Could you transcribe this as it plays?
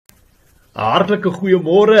Hartlike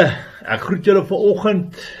goeiemôre. Ek groet julle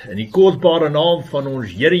vanoggend in die kosbare naam van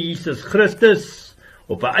ons Here Jesus Christus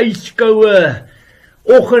op 'n yskoue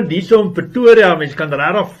oggend hierso in Pretoria. Mens kan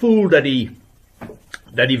regtig voel dat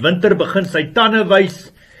die winter begin sy tande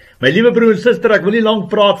wys. My liewe broer en suster, ek wil nie lank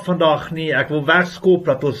praat vandag nie. Ek wil wegskop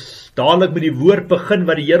dat ons dadelik met die woord begin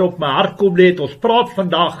wat die Here op my hart kom lê. Ons praat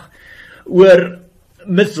vandag oor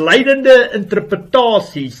misleidende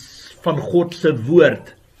interpretasies van God se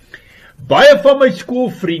woord. Baie van my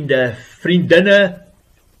skoolvriende, vriendinne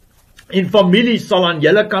en familie sal aan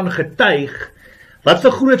julle kan getuig wat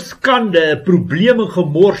 'n groot skande, 'n probleem en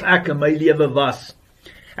gemors ek in my lewe was.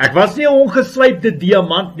 Ek was nie 'n ongeslypte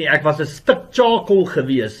diamant nie, ek was 'n stuk charcoal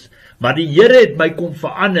gewees, maar die Here het my kom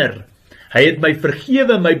verander. Hy het my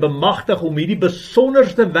vergewe, my bemagtig om hierdie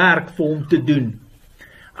besonderste werk vir hom te doen.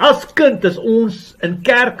 As kind is ons in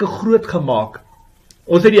kerke grootgemaak.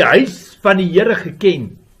 Ons het die huis van die Here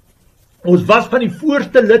geken. Ons was van die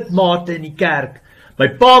voorste lidmate in die kerk. My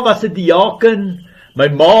pa was 'n diaken, my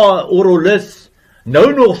ma 'n orgelis.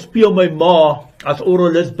 Nou nog speel my ma as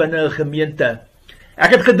orgelis binne 'n gemeente.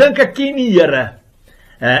 Ek het gedink ek ken die Here.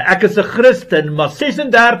 Ek is 'n Christen, maar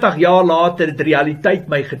 36 jaar later het realiteit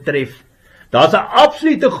my getref. Daar's 'n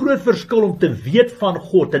absolute groot verskil om te weet van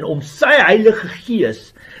God en om sy Heilige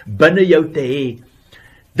Gees binne jou te hê.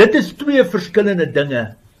 Dit is twee verskillende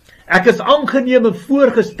dinge. Ek is aangeneem en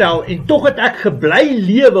voorgestel en tog het ek gebly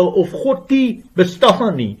lewe of God nie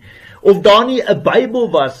bestaan nie, of daar nie 'n Bybel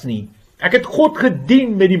was nie. Ek het God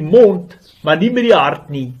gedien met die mond, maar nie met die hart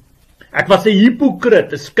nie. Ek was 'n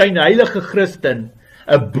hipokrit, 'n skynheilige Christen.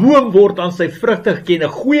 'n Boom word aan sy vrugte geken. 'n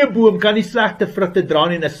Goeie boom kan nie slegte vrugte dra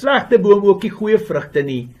nie en 'n slegte boom ook nie goeie vrugte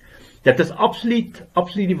nie. Dit is absoluut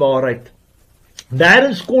die waarheid.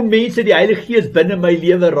 Nêrens kon mense die Heilige Gees binne my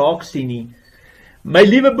lewe raak sien nie. My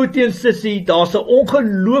liewe boetie en sussie, daar's 'n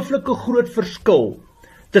ongelooflike groot verskil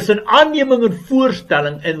tussen aanneming en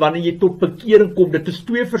voorstelling en wanneer jy tot bekering kom. Dit is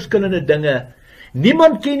twee verskillende dinge.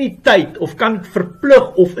 Niemand ken die tyd of kan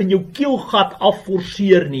verplig of in jou keelgat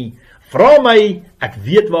afforceer nie. Vra my, ek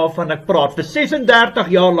weet waarvan ek praat. Vir 36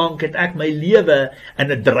 jaar lank het ek my lewe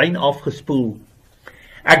in 'n drein afgespoel.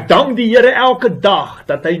 Ek dank die Here elke dag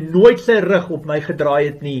dat hy nooit sy rug op my gedraai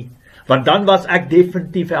het nie, want dan was ek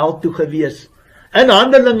definitief hel toe gewees. In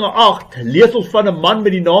Handelinge 8 lees ons van 'n man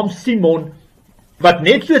met die naam Simon, wat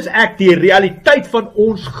net soos ek die realiteit van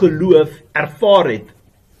ons geloof ervaar het.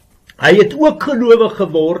 Hy het ook gelowig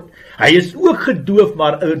geword, hy is ook gedoop,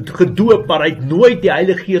 maar hy het nooit die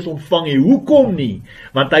Heilige Gees ontvang nie. Hoekom nie?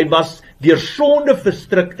 Want hy was deur sonde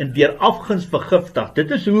verstrik en deur afguns vergiftig.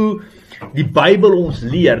 Dit is hoe die Bybel ons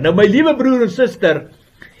leer. Nou my liewe broer en suster,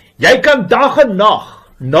 jy kan dag en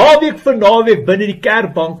nag, naweek vir naweek binne die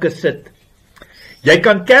kerkbanke sit. Jy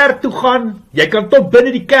kan kerk toe gaan, jy kan tot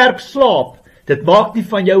binne die kerk slaap. Dit maak nie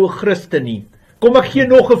van jou 'n Christen nie. Kom ek gee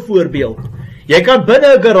nog 'n voorbeeld. Jy kan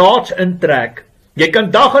binne 'n garage intrek. Jy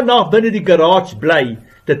kan dag en nag binne die garage bly.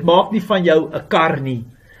 Dit maak nie van jou 'n kar nie.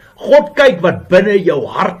 God kyk wat binne jou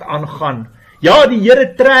hart aangaan. Ja, die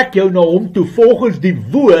Here trek jou na hom toe volgens die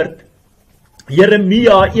woord.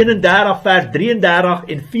 Jeremia 31 vers 33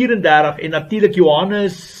 en 34 en natuurlik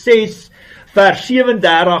Johannes 6 vers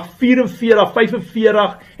 37, 44,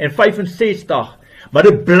 45 en 65. Maar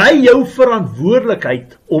dit bly jou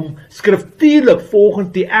verantwoordelikheid om skriftuurlik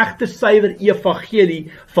volgens die egte suiwer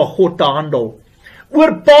evangelie van God te handel.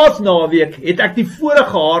 Oor Paasnaweek het ek die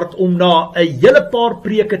voorreg gehad om na 'n hele paar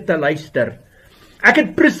preke te luister. Ek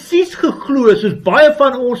het presies geglo soos baie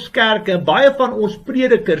van ons kerke en baie van ons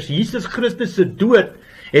predikers Jesus Christus se dood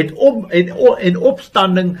het en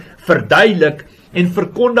opstanding verduidelik en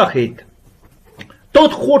verkondig het.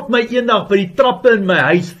 Tot God my eendag by die trappe in my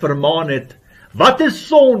huis vermaan het. Wat is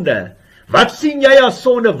sonde? Wat sien jy as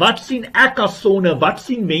sonde? Wat sien ek as sonde? Wat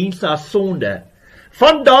sien mense as sonde?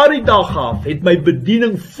 Van daardie dag af het my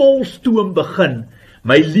bediening vol stoom begin.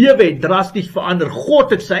 My lewe het drasties verander.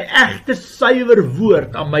 God het sy egte suiwer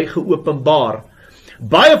woord aan my geopenbaar.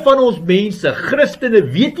 Baie van ons mense, Christene,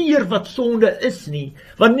 weet nie eers wat sonde is nie,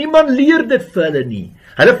 want niemand leer dit vir hulle nie.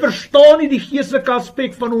 Hulle verstaan nie die geestelike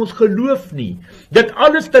aspek van ons geloof nie. Dit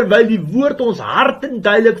alles terwyl die woord ons hart en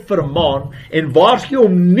duidelik vermaan en waarsku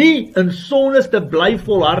om nie in sondes te bly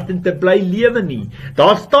volhard en te bly lewe nie.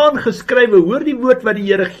 Daar staan geskrywe, hoor die woord wat die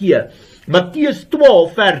Here gee. Matteus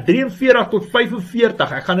 12 vers 43 tot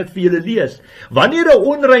 45, ek gaan dit vir julle lees. Wanneer 'n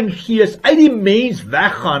onrein gees uit die mens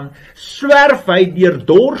weggaan, swerf hy deur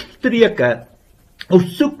dorstreke of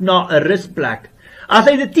soek na 'n rusplek. As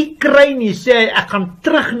hy dit nie kry nie, sê hy, ek gaan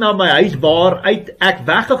terug na my huis waaruit ek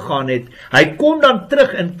weggegaan het. Hy kom dan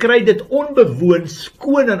terug en kry dit onbewoon,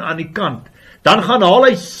 skoon en aan die kant. dan gaan haal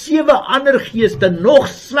hy 7 ander geeste nog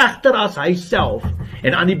slegter as hy self.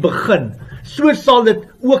 En aan die begin, so sal dit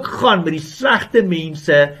ook gaan met die slegte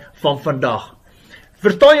mense van vandag.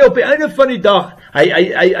 Verstaan jy, op die einde van die dag,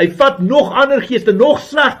 hy vat nog ander geeste, nog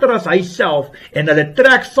slegter as hy self, en hulle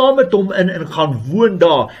trek saam met hom in en gaan woon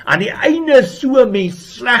daar. Aan die einde is so 'n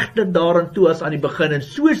mens slegter daarin toe as aan die begin, en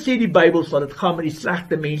so sê die Bybel sal dit gaan met die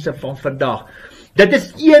slegte mense van vandag. Dit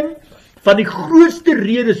is een van die grootste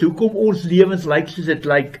redes hoekom ons lewens lyk soos dit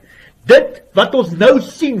lyk. Dit wat ons nou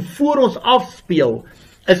sien voor ons afspeel,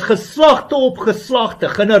 is geslagte op geslagte,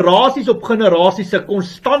 generasies op generasies, 'n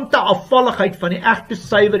konstante afvalligheid van die egte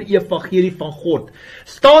suiwer evangelie van God.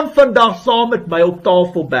 Staan vandag saam met my op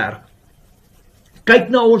Tafelberg. Kyk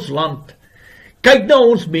na ons land. Kyk na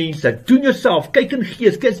ons mense. Doen jouself, kyk in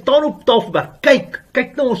gees. Staan op Tafelberg.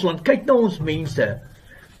 Kyk na ons land, kyk na ons mense.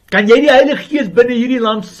 Kan jy die Heilige Gees binne hierdie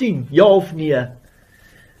land sien? Ja of nee?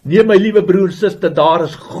 Nee, my liewe broer en suster, daar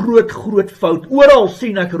is groot fout. Oral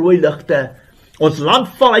sien ek rooi ligte. Ons land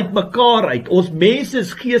val uit mekaar uit. Ons mense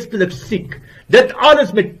is geestelik siek. Dit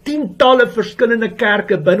alles met tientalle verskillende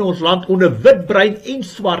kerke binne ons land onder wit, bruin en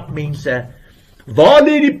swart mense. Waar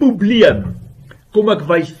lê die probleem? Kom ek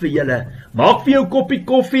wys vir julle. Maak vir jou koppie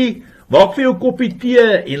koffie, maak vir jou koppie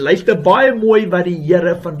tee en luister baie mooi wat die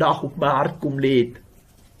Here vandag op my hart kom lê het.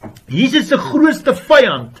 Jesus se grootste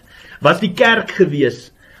vyand was die kerk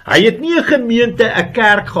gewees. Hy het nie 'n gemeente, 'n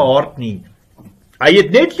kerk gehaat nie. Hy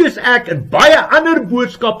het net soos ek en baie ander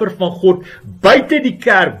boodskapper van God buite die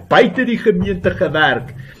kerk, buite die gemeente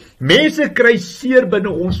gewerk. Mense kry seer binne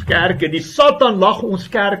ons kerke, die Satan lag ons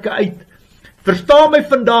kerke uit. Verstaan my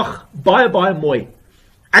vandag baie mooi.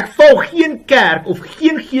 Ek val geen kerk of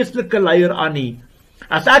geen geestelike leier aan nie.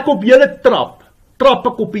 As ek op julle trap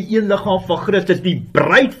ek op die een liggaam van Christus, die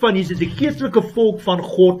bruid van Jesus, die geestelike volk van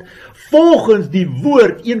God, volgens die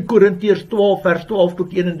woord 1 Korintiërs 12 vers 12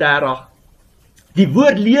 tot 31. Die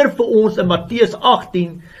woord leer vir ons in Matteus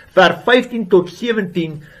 18 vers 15 tot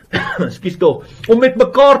 17, om met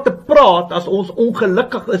mekaar te praat as ons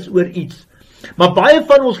ongelukkig is oor iets. Maar baie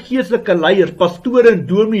van ons geestelike leiers, pastore en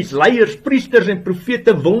dominees, leiers, priesters en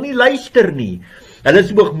profete wil nie luister nie. Hulle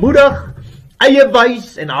is hoogmoedig,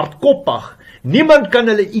 eiewys en hardkoppig. Niemand kan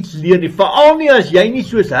hulle iets leer nie, veral nie as jy nie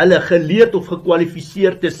soos hulle geleerd of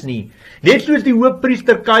gekwalifiseerd is nie. Net soos die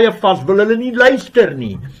hoofpriester Kajafas wil hulle nie luister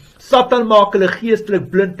nie. Satan maak hulle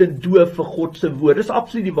geestelik blind en doof vir God se woord. Dis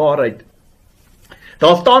absoluut die waarheid.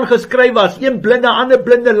 Daar staan geskrywe, as een blinde ander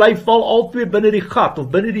blinde lei, val albei binne die gat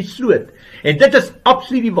of binne die sloot. En dit is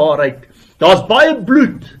absoluut die waarheid. Daar's baie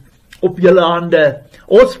bloed op julle hande.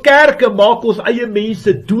 Ons kerke maak ons eie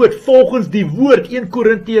mense dood volgens die woord 1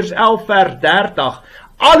 Korintiërs 11 vers 30.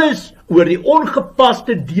 Alles oor die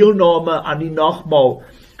ongepaste deelname aan die nagmaal.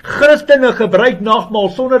 Christene gebruik nagmaal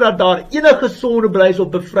sonder dat daar enige sondeblys of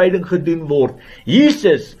bevryding gedoen word.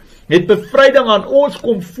 Jesus het bevryding aan ons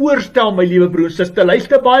kom voorstel, my liewe broers, suster,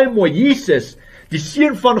 luister baie mooi. Jesus, die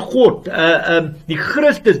seun van God, die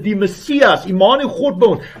Christus, die Messias, Immanuel, God by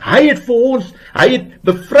ons, hy het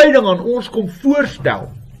bevryding aan ons kom voorstel.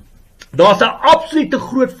 Daar's 'n absolute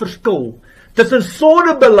groot verskil tussen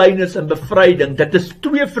sondebelydenis en bevryding. Dit is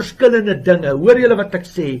twee verskillende dinge. Hoor julle wat ek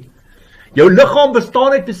sê? Jou liggaam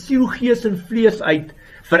bestaan uit 'n siel, gees en vlees uit.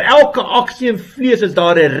 Vir elke aksie en vlees is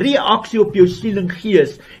daar 'n reaksie op jou siel en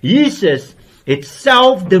gees. Jesus het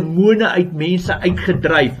self demone uit mense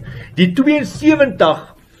uitgedryf. Die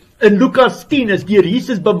 72 in Lukas 10 is deur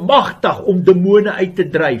Jesus bemagtig om demone uit te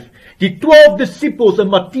dryf. Die 12 disippels in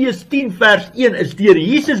Matteus 10 vers 1 is deur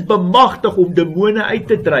Jesus bemagtig om demone uit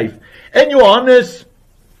te dryf. In Johannes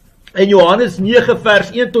 9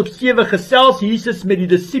 vers 1 tot 7 gesels Jesus met die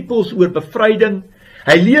disippels oor bevryding.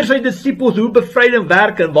 Hy leer sy disippels hoe bevryding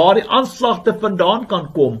werk en waar die aanslagte vandaan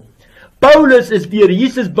kan kom. Paulus is deur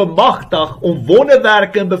Jesus bemagtig om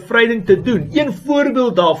wonderwerke en bevryding te doen. Een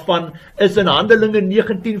voorbeeld daarvan is in Handelinge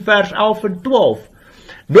 19 vers 11 en 12.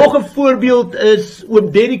 Nog 'n voorbeeld is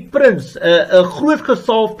oom Derrick Prins, 'n groot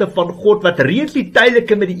gesalfde van God wat reeds die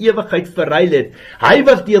tydelike met die ewigheid verruil het. Hy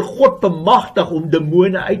was deur God bemagtig om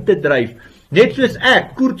demone uit te dryf. Net soos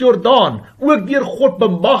ek, Koert Jordaan, ook deur God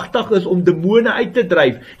bemagtig is om demone uit te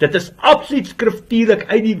dryf. Dit is absoluut skriftuurlik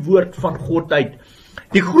uit die woord van God uit.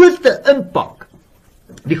 Die grootste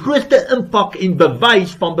impak en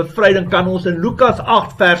bewys van bevryding kan ons in Lukas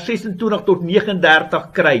 8 vers 26 tot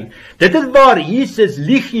 39 kry. Dit is waar Jesus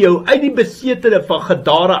legio uit die besetene van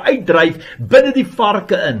Gadara uitdryf binne die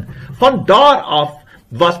varke in. Van daar af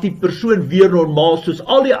was die persoon weer normaal, soos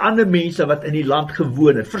al die ander mense wat in die land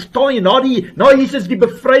gewoon het. Verstaan jy, na Jesus die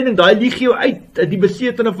bevryding, daai legio uit, die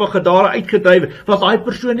besetene van Gadara uitgedryf, was daai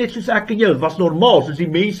persoon net soos ek en jou, was normaal, soos die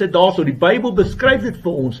mense daarso, die Bybel beskryf dit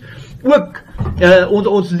vir ons. Ook,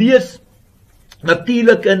 ons lees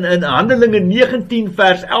natuurlijk in Handelinge 19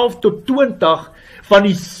 vers 11 tot 20, van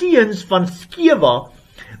die seuns van Skewa,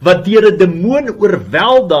 wat deur 'n demoon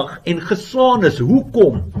oorweldig en geslaan is.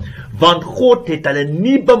 Hoekom? Want God het hulle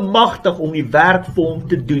nie bemagtig om die werk vir hom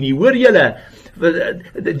te doen nie. Hoor julle,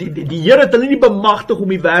 die Here het hulle nie bemagtig om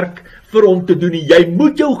die werk vir hom te doen nie. Jy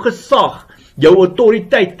moet jou gesag, jou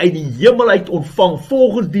autoriteit uit die hemel uit ontvang,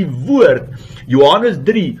 volgens die woord, Johannes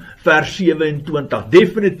 3 vers 27,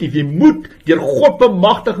 definitief, jy moet deur God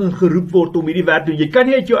bemagtiging geroep word om hierdie werk te doen. Jy kan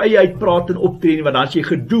nie uit jou eie uitpraat en optree nie, want dan is jy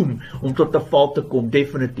gedoem om tot 'n val te kom,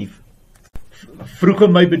 definitief. Vroeg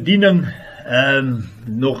in my bediening,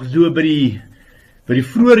 nog so by die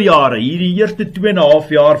vroeë jare, hierdie eerste 2,5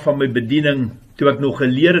 jaar van my bediening, toe ek nog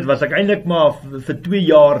geleer het, was ek eintlik maar vir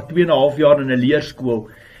 2,5 jaar in 'n leerskool.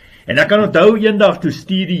 En ek kan onthou eendag toe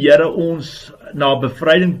stuur die Here ons na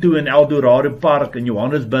bevryding toe in Eldorado Park in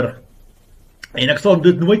Johannesburg. En ek sal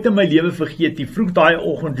dit nooit in my lewe vergeet. Die vroeg daai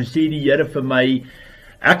oggend toe sê die Here vir my,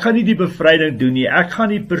 ek gaan nie die bevryding doen nie. Ek gaan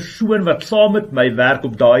die persoon wat saam met my werk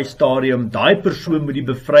op daai stadium, daai persoon moet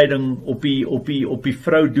die bevryding op die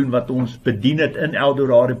vrou doen wat ons bedien het in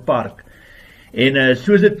Eldorado Park. En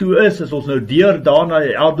soos dit toe is ons nou deur daar na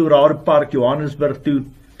Eldorado Park Johannesburg toe.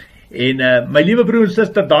 En my liewe broer en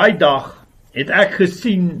suster, daai dag het ek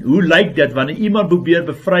gesien hoe lyk dit wanneer iemand probeer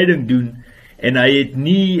bevryding doen en hy het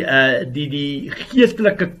nie die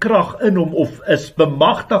geestelike krag in hom of is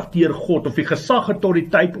bemagtig deur God of die gesag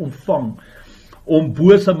autoriteit ontvang om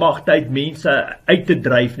bose magte uit mense uit te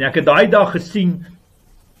dryf nie. Ek het daai dag gesien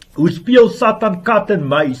hoe speel Satan kat en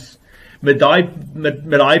muis met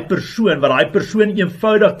daai persoon, wat daai persoon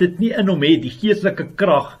eenvoudig dit nie in hom het, die geestelike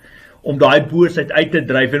krag om daai boosheid uit te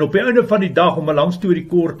dryf. En op die einde van die dag, om 'n lang storie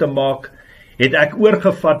kort te maak, het ek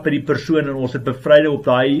oorgevat by die persoon en ons het bevryding op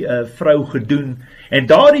daai vrou gedoen. En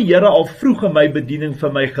daar die Here al vroeg in my bediening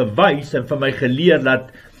vir my gewys en vir my geleer dat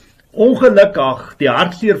ongelukkig die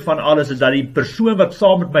hartseer van alles is dat die persoon wat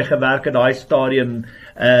saam met my gewerk het daai stadium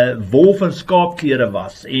wolf en skaapklere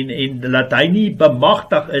was en dat hy nie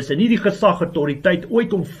bemagtig is en nie die gesag autoriteit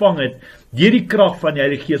ooit ontvang het deur die krag van die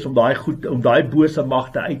Heilige Gees om daai bose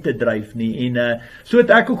magte uit te dryf nie. En so het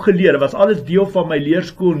ek ook geleer, was alles deel van my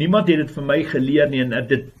leerskool, niemand het dit vir my geleer nie, en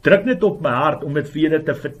dit druk net op my hart om dit vir julle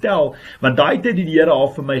te vertel, want daai tyd het die Here al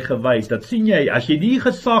vir my gewys, dat sien jy, as jy nie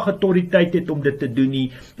gesag autoriteit het om dit te doen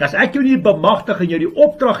nie, as ek jou nie bemagtig en jou die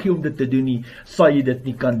opdrag gee om dit te doen nie, sal jy dit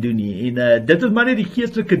nie kan doen nie. En dit is maar net die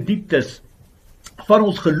geestelike dieptes van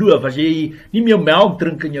ons geloof, as jy nie meer melk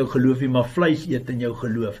drink in jou geloof nie, maar vleis eet in jou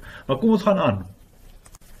geloof. Maar kom ons gaan aan.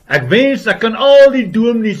 Ek wens ek kan al die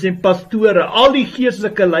dominees en pastore, al die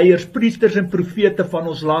geestelike leiers, priesters en profete van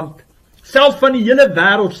ons land, selfs van die hele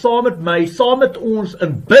wêreld, saam met my, saam met ons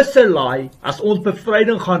in busse laai, as ons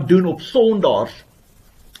bevryding gaan doen op sondaars,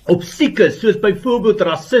 op siekes, soos byvoorbeeld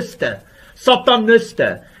rassiste,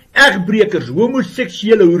 sataniste, egbrekers,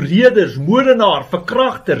 homoseksuele, hoereders, moordenaar,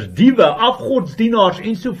 verkragters, diewe, afgodsdienaars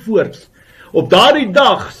ensovoorts. Op daardie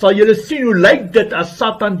dag sal julle sien hoe lyk dit as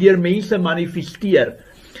Satan deur mense manifesteer.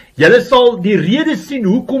 Julle sal die rede sien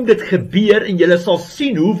hoekom dit gebeur en julle sal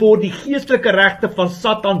sien hoe word die geestelike regte van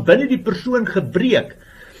Satan binne die persoon gebreek.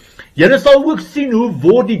 Julle sal ook sien hoe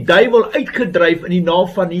word die duiwel uitgedryf in die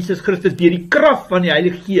naam van Jesus Christus deur die krag van die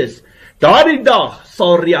Heilige Gees. Daardie dag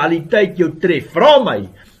sal realiteit jou tref. Vra my.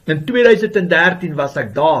 In 2013 was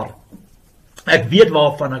ek daar. Ek weet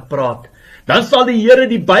waarvan ek praat. Dan sal die Here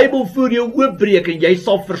die Bybel voor jou oopbreek en jy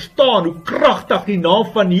sal verstaan hoe kragtig die naam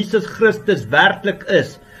van Jesus Christus werklik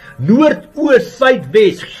is. Noord, oos, suid,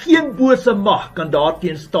 wes, geen bose mag kan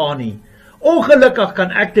daarteen staan nie. Ongelukkig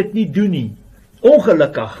kan ek dit nie doen nie.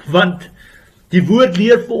 Ongelukkig, want die woord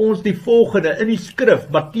leer vir ons die volgende in die skrif,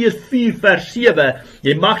 Matteus 4 vers 7,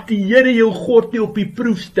 jy mag die Here jou God nie op die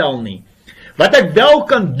proef stel nie. Wat ek wel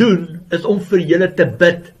kan doen, is om vir julle te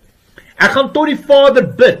bid. Ek gaan tot die Vader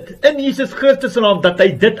bid, in Jesus Christus se naam, dat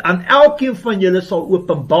hy dit aan elkeen van julle sal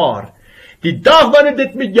openbaar. Die dag wanneer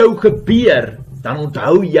dit met jou gebeur, dan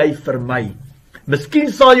onthou jy vir my.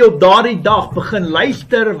 Miskien sal jy op daardie dag begin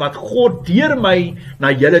luister wat God deur my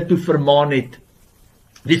na julle toe vermaan het.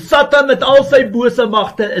 Die Satan met al sy bose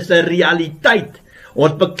magte is 'n realiteit.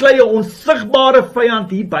 Ons beklei 'n onsigbare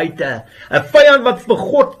vyand hier buite, 'n vyand wat vir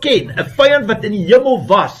God ken, 'n vyand wat in die hemel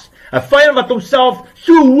was, 'n vyand wat homself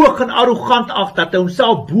so hoog en arrogant ag dat hy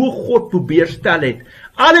homself bo God probeer stel het.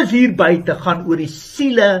 Alles hier buite gaan oor die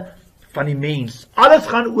siele van die mens. Alles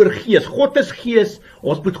gaan oor gees. God is gees,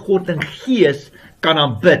 ons moet God in gees kan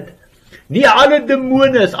aanbid. Nie alle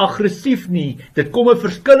demone is aggressief nie, dit kom in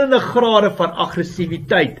verskillende grade van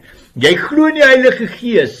aggressiwiteit. Jy glo in die Heilige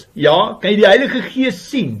Gees, ja, kan jy die Heilige Gees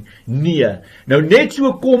sien? Nee. Nou net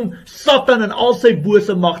so kom Satan en al sy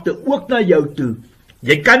bose magte ook na jou toe.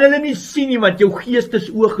 Jy kan hulle nie sien nie, want jou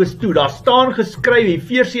geestesoog is toe. Daar staan geskryf,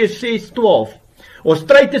 Efesiërs 6:12. Ons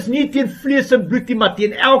stryd is nie teen vlees en bloed nie, maar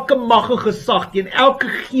teen elke mag en gesag, teen elke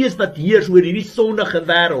gees wat heers oor hierdie sondige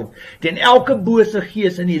wêreld, teen elke bose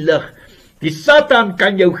gees in die lig. Die Satan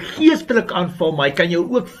kan jou geestelik aanval, maar hy kan jou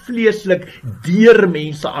ook vleeslik deur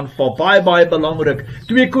mense aanval. Baie belangrik.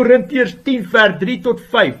 2 Korintiërs 10 vers 3 tot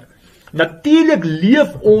 5. Natuurlik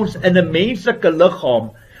leef ons in 'n menslike liggaam,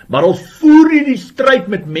 maar ons voer nie die stryd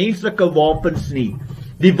met menslike wapens nie.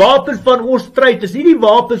 Die wapens van ons stryd is nie die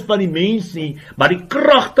wapens van die mens nie, maar die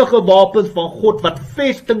kragtige wapens van God wat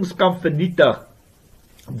vestings kan vernietig.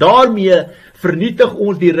 Daarmee vernietig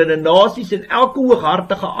ons die redenasies en elke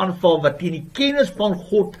hooghartige aanval wat teen die kennis van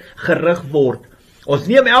God gerig word. Ons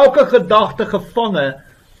neem elke gedagte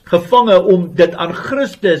gevange om dit aan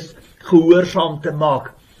Christus gehoorsaam te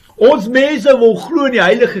maak. Ons mense wil glo in die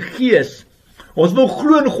Heilige Gees. Ons wil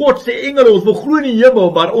glo in God se engele, ons wil glo in die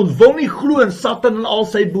hemel, maar ons wil nie glo in Satan en al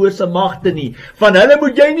sy bose magte nie. Van hulle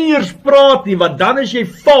moet jy nie eers praat nie, want dan is jy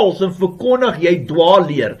vals en verkondig jy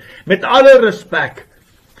dwaalleer. Met alle respek.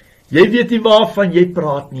 Jy weet nie waarvan jy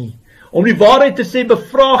praat nie. Om die waarheid te sê,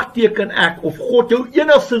 bevraagteken ek of God jou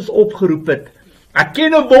enigstens opgeroep het. Ek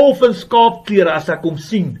ken 'n wolf in skaapklere as ek hom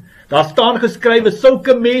sien. Daar staan geskrywe,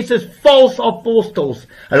 sulke mense is vals apostels.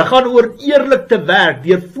 Hulle gaan oneerlik te werk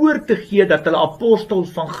deur voor te gee dat hulle apostels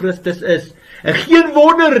van Christus is. En geen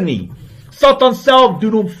wonder nie. Satan self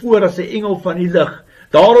doen hom voor as 'n engel van die lig.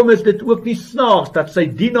 Daarom is dit ook nie snaaks dat sy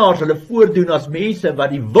dienaars hulle voordoen as mense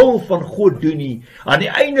wat die wil van God doen nie. Aan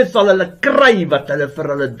die einde sal hulle kry wat hulle vir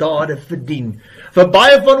hulle dade verdien. Vir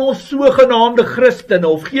baie van ons sogenaamde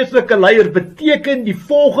Christene of geestelike leiers beteken die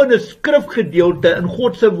volgende skrifgedeelte in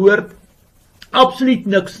God se woord absoluut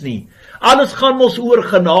niks nie. Alles gaan mos oor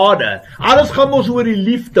genade. Alles gaan mos oor die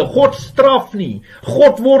liefde. God straf nie.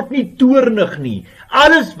 God word nie toornig nie.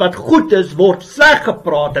 Alles wat goed is, word sleg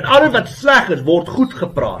gepraat. En alles wat sleg is, word goed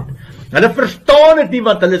gepraat. Hulle verstaan dit nie,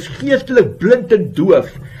 want hulle is geestelik blind en doof.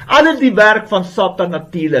 Alles die werk van Satan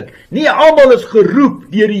natuurlik. Nie almal is geroep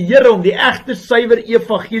deur die Here om die egte suiwer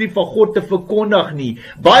evangelie van God te verkondig nie.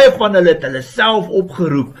 Baie van hulle het hulle self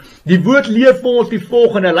opgeroep. Die woord leer vir ons die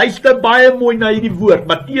volgende. Luister baie mooi na hierdie woord.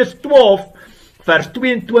 Matteus 12 vers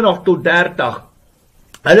 22 tot 30.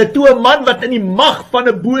 Hulle toe 'n man wat in die mag van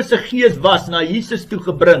 'n bose gees was na Jesus toe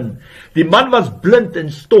gebring. Die man was blind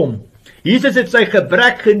en stom. Jesus het sy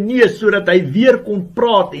gebrek genees sodat hy weer kon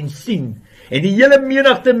praat en sien. En die hele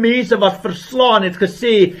menigte mense was verslaan, het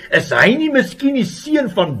gesê, is hy nie miskien die seun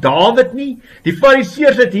van Dawid nie? Die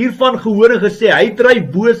Fariseërs het hiervan gehoor en gesê, hy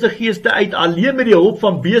dryf bose geeste uit alleen met die hulp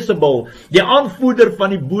van Beelzebul, die aanvoerder van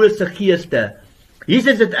die bose geeste.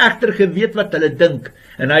 Jesus het egter geweet wat hulle dink,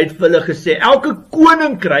 en hy het vir hulle gesê, elke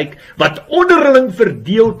koninkryk wat onderling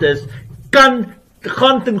verdeeld is,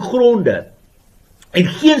 gaan ten gronde. En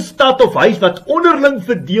geen stad of huis wat onderling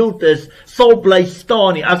verdeeld is, sal bly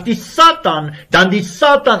staan nie. As die Satan dan die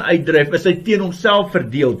Satan uitdryf, is hy teen homself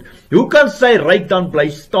verdeeld. Hoe kan sy ryk dan bly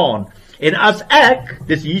staan? En as ek,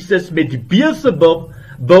 dis Jesus, met die Beelzebul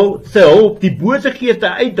se hulp die bose geeste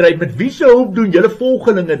uitdryf, met wie se hulp doen julle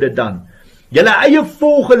volgelinge dit dan? Julle eie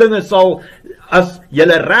volgelinge sal as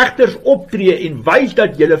julle regters optree en wys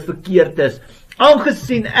dat julle verkeerd is.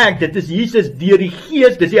 Aangesien ek, dit is Jesus deur die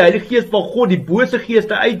Gees, dis die Heilige Gees van God, die bose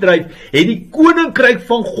geeste uitdryf, het die koninkryk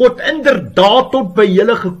van God inderdaad tot by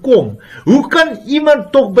julle gekom. Hoe kan iemand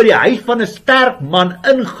tog by die huis van 'n sterk man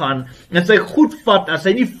ingaan en sy goed vat as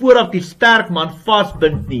hy nie vooraf die sterk man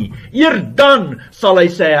vasbind nie? Eer dan sal hy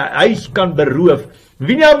sy huis kan beroof.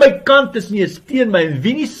 Wie nie aan my kant is nie, is teen my, en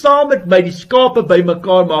wie nie saam met my die skape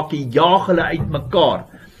bymekaar maak, en jaag hulle uitmekaar.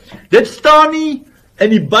 Dit staan nie in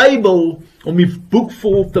die Bybel om die boek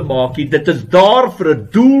vol te maak. Dit is daar vir 'n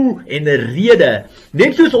doel en 'n rede.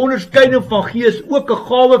 Net soos onderskeiding van gees ook 'n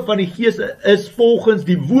gawe van die gees is volgens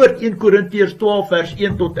die woord 1 Korintiërs 12 vers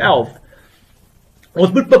 1 tot 11.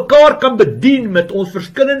 Ons moet mekaar kan bedien met ons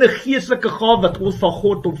verskillende geestelike gawes wat ons van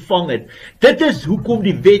God ontvang het. Dit is hoekom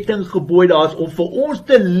die wet en gebooie daar is, om vir ons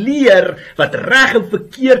te leer wat reg en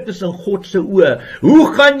verkeerd is in God se oë. Hoe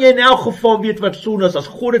gaan jy in elk geval weet wat sonde is as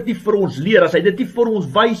God dit nie vir ons leer, as hy dit nie vir ons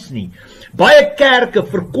wys nie? Baie kerke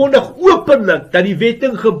verkondig openlik dat die wet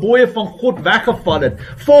en gebooie van God weggeval het.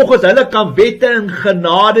 Volgens hulle kan wette en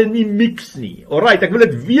genade nie mix nie. Alright, ek wil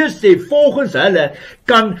dit weer sê, volgens hulle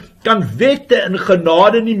kan kan wette en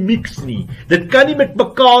genade nie mix nie. Dit kan nie met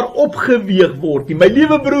mekaar opgeweeg word nie. My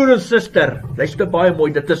liewe broer en suster, luister baie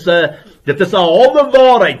mooi, dit is 'n halwe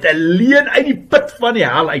waarheid, 'n leuen uit die put van die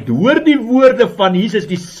hel uit. Hoor die woorde van Jesus,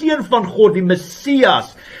 die Seun van God, die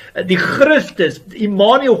Messias, die Christus,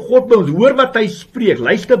 Immanuel, God by ons. Hoor wat hy spreek,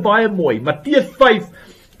 luister baie mooi. Matteus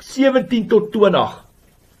 5:17 tot 20.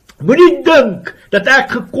 Moenie dink dat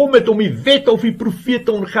ek gekom het om die wet of die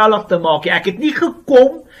profete ongeldig te maak. Ek het nie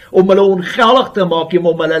gekom om hulle ongeldig te maak,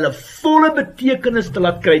 maar om hulle volle betekenis te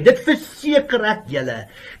laat kry. Dit verseker ek julle.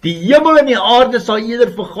 Die hemel en die aarde sal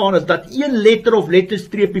eerder vergaan as dat een letter of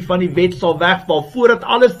letterstreepie van die wet sal wegval voordat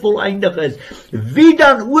alles voleindig is. Wie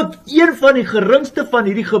dan ook een van die geringste van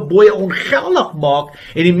hierdie gebooie ongeldig maak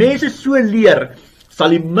en die mense so leer, sal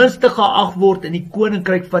die minste geag word in die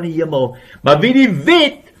koninkryk van die hemel. Maar wie die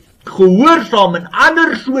wet gehoorsaam en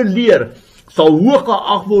ander so leer, sal hoog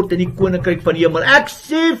geag word in die koninkryk van die hemel. Ek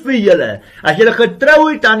sê vir julle, as julle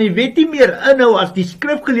getrouheid aan die wet nie meer inhou as die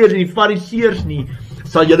skrifgeleerdes en die fariseërs nie,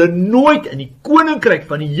 sal julle nooit in die koninkryk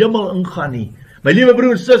van die hemel ingaan nie. My liewe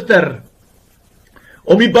broer en suster,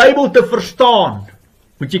 om die Bybel te verstaan,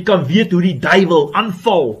 moet jy kan weet hoe die duiwel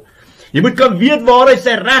aanval. Jy moet kan weet waar hy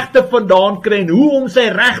sy regte vandaan kry en hoe om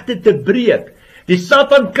sy regte te breek. Die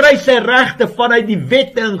Satan kry sy regte vanuit die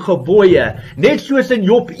wette en gebooie. Net soos in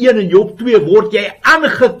Job 1 en Job 2 word jy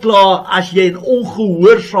aangekla as jy in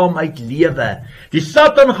ongehoorsaamheid lewe. Die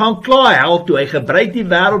Satan gaan kla hel toe. Hy gebruik die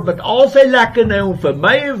wêreld met al sy lekkerny om vir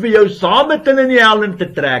my en vir jou saam met hulle in die hel in te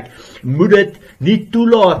trek. Moet dit nie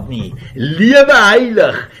toelaat nie. Lewe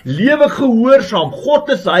heilig, lewe gehoorsaam. God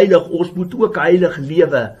is heilig, ons moet ook heilig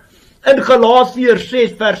lewe. In Galasiërs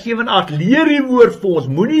 6 vers 7 en 8, leer die woord vir ons,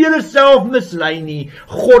 moenie julleself mislei nie,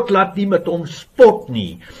 God laat nie met hom spot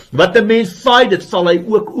nie. Wat 'n mens saai, dit sal hy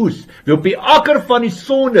ook oes. Wie op die akker van die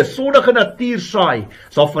sondige natuur saai,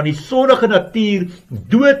 sal van die sondige natuur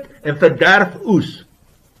dood en verderf oes.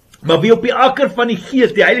 Maar wie op die akker van die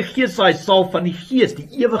Gees, die Heilige Gees saai, sal van die Gees die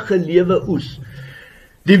ewige lewe oes.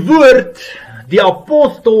 Die woord, die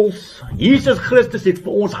apostels, Jesus Christus het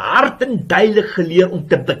vir ons hart en duidelik geleer om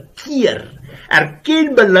te bekeer,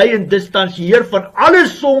 erken, bely en distansieer van alle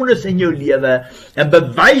sondes in jou lewe en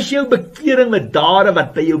bewys jou bekering met dade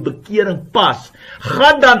wat by jou bekering pas.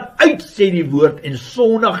 Gaan dan uit, sê die woord, en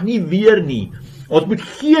sondig nie weer nie. Ons moet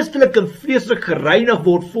geestelik en vleeslik gereinig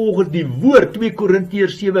word volgens die woord, 2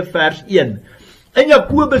 Korintiërs 7 vers 1. In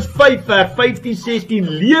Jakobus 5 vers 15-16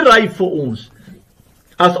 leer hy vir ons,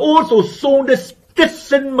 as ons sondes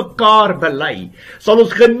tussen mekaar bely, sal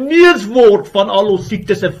ons genees word van al ons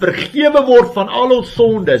siektes en vergewe word van al ons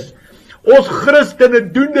sondes. Ons Christene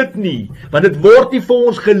doen dit nie, want dit word nie vir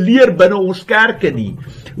ons geleer binne ons kerke nie.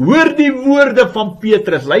 Hoor die woorde van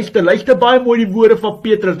Petrus, luister baie mooi die woorde van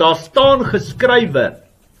Petrus, daar staan geskrywe,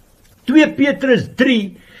 2 Petrus 3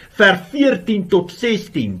 vers 14 tot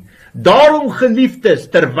 16. Daarom geliefdes,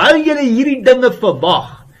 terwyl julle hierdie dinge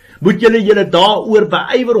verwag, moet julle daaroor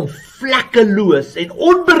beywer om vlekkeloos en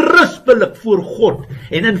onberispelik voor God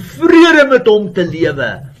en in vrede met hom te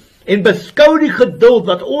lewe. En beskou die geduld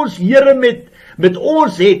wat ons Here met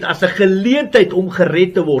ons het as 'n geleentheid om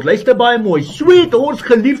gered te word. Luister baie mooi. So het ons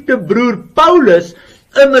geliefde broer Paulus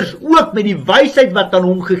immers ook met die wysheid wat aan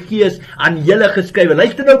hom gegee is aan julle geskrywe.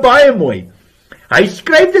 Luister nou baie mooi. Hy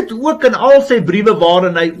skryf dit ook in al sy briewe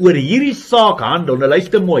waarin hy oor hierdie saak handel. Nou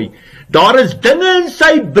luister mooi. Daar is dinge in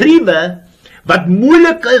sy briewe wat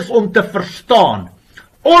moeilik is om te verstaan.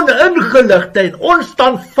 Oningeligte en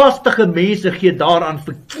onstandvastige mense gee daaraan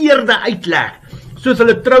verkeerde uitleg, soos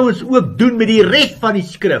hulle trouwens ook doen met die res van die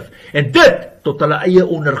skrif, en dit tot hulle eie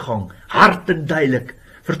ondergang, hard en duidelik.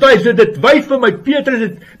 Verstaan jy, so dit wys vir my,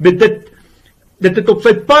 Petrus dit het op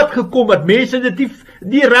sy pad gekom, dat mense dit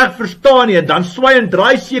nie reg verstaan nie, en dan swaai en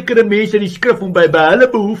draai sekere mense die skrif om by hulle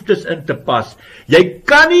behoeftes in te pas. Jy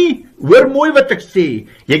kan nie, hoor mooi wat ek sê,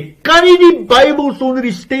 jy kan nie die Bybel sonder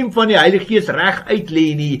die stem van die Heilige Gees reg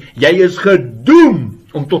uitlê nie, jy is gedoem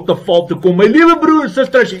om tot 'n val te kom. My liewe broer en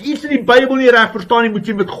suster, as jy iets in die Bybel nie reg verstaan nie, moet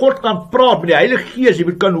jy met God kan praat, met die Heilige Gees, jy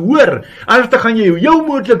moet kan hoor, anders dan gaan jy jou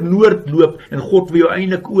moontlik noord loop, en God wil jou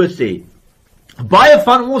eintlik oor sê. Baie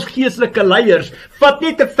van ons geestelike leiers vat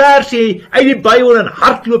net 'n versie uit die Bybel en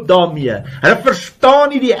hardloop daarmee. Hulle verstaan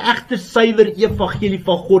nie die egte suiwer evangelie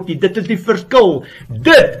van God nie. Dit is die verskil.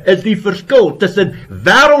 Dit is die verskil tussen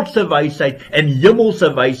wêreldse wysheid en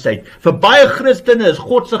hemelse wysheid. Vir baie Christene is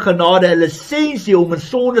God se genade 'n lisensie om in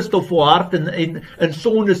sondes te volhard en in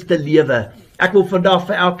sondes te lewe. Ek wil vandag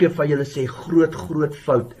vir elkeen van julle sê, groot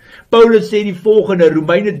fout. Paulus sê die volgende,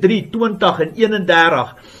 Romeine 3, 20 en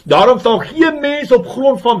 31, daarom sal geen mens op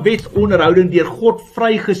grond van wetsonderhouding deur God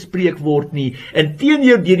vrygespreek word nie,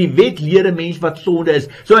 inteendeel deur die wet leer 'n mens wat sonde is.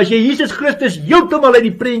 So as jy Jesus Christus heeltemal uit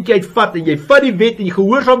die prentjie uitvat, en jy vat die wet, en jy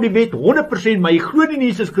gehoorsaam die wet 100%, maar jy glo nie in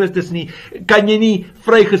Jesus Christus nie, kan jy nie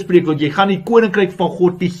vrygespreek word, jy gaan die koninkryk van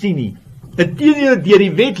God nie sien nie. Inteendeel deur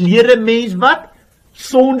die wet leer 'n mens wat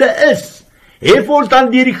sonde is. Hef ons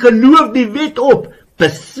dan deur die geloof die wet op?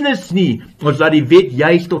 Beslis nie, ons laat die wet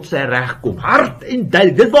juist tot sy reg kom. Hard en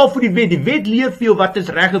duidelik, dit waarvoor die wet leer vir jou wat is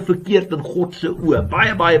reg en verkeerd in God se oë.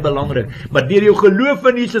 Baie belangrik. Maar deur jou geloof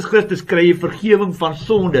in Jesus Christus kry jy vergewing van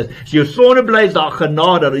sondes. As jou sonde bly, is daar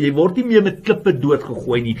genade. Jy word nie meer met klippe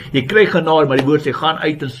doodgegooi nie. Jy kry genade, maar die woord sê gaan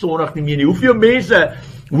uit en sondig nie meer nie. Hoeveel mense,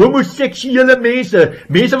 homoseksuele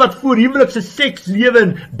mense wat voor huwelikse seks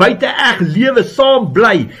lewe, buite eg lewe, saam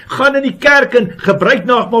bly, gaan in die kerk en gebruik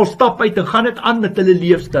nagmaal stap uit en gaan dit aan met hulle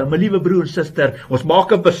leefstyl. My liewe broer en suster, ons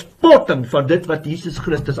maak 'n bespotting van dit wat Jesus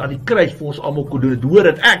Christus aan die kruis vir ons almal kon doen. Dit hoor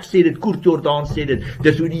dit, ek sê dit, Koert Jordaan sê dit,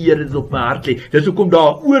 dis hoe die Here dit op my hart lê. Dis hoekom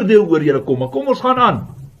daar 'n oordeel oor julle kom. Maar kom ons gaan aan.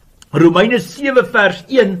 Romeine 7 vers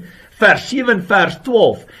 1, vers 7 en vers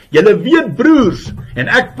 12. Julle weet broers, en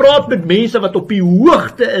ek praat met mense wat op die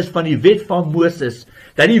hoogte is van die wet van Moses,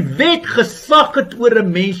 dat die wet gesag het oor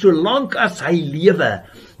 'n mens solank as hy lewe.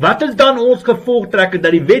 Wat is dan ons gevolgtrekking,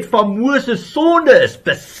 dat die wet van Moses sonde is?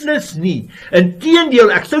 Beslis nie.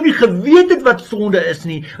 Inteendeel, ek sou nie geweet het wat sonde is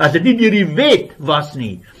nie, as dit nie deur die wet was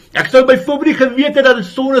nie. Ek sou byvoorbeeld nie geweet het dat dit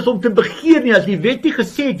sonde is om te begeer nie, as die wet nie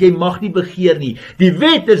gesê het, jy mag nie begeer nie. Die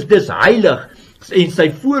wet is dus heilig, en sy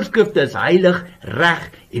voorskrifte is heilig, reg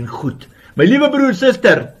en goed. My liewe broer en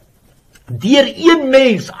suster, deur een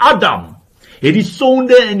mens, Adam, het die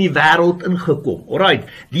sonde in die wêreld ingekom. Alright,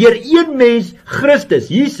 deur een mens, Christus,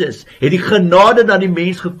 Jesus, het die genade na die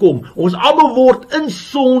mens gekom. Ons almal word in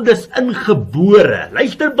sondes ingebore.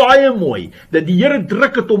 Luister baie mooi, dat die Here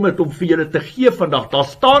druk het om vir julle te gee vandag. Daar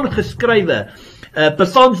staan geskrywe,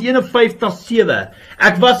 Psalms 51:7,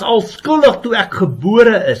 ek was al skuldig toe ek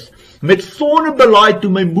gebore is, met sonde belaaid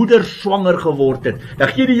toe my moeder swanger geword het. Dan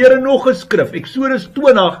gee die Here nog 'n skrif, Eksodus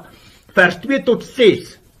 20, vers 2 tot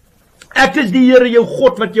 6. Ek is die Here jou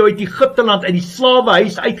God wat jou uit Egipteland uit die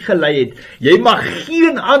slawehuis uitgelei het. Jy mag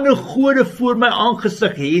geen ander gode voor my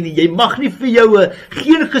aangesig hê nie. Jy mag nie vir jou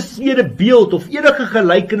geen gesneede beeld of enige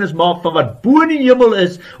gelykenis maak van wat bo in die hemel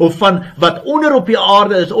is, of van wat onder op die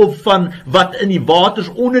aarde is, of van wat in die waters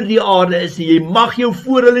onder die aarde is. Jy mag jou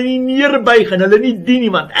voor hulle nie neerbuig en hulle nie dien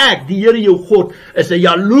nie, want ek, die Here jou God, is 'n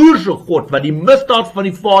jaloerse God wat die misdaad van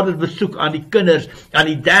die vaders besoek aan die kinders, aan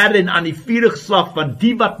die derde en aan die vierde geslag van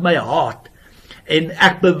die wat my haat. En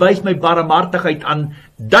ek bewys my barmhartigheid aan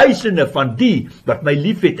duisende van die wat my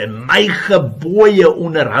lief het en my gebooie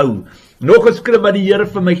onderhou. Nog 'n skrif wat die Here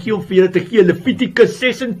vir my gee om vir julle te gee, Levitikus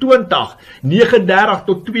 26, 39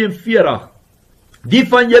 tot 42. Die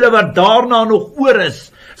van julle wat daarna nog oor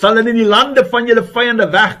is, sal in die lande van julle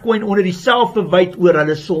vyande wegkwyn onder dieselfde wyd oor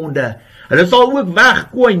hulle sonde. Hulle sal ook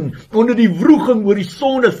wegkwyn onder die wroging oor die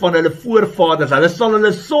sonde van hulle voorvaders. Hulle sal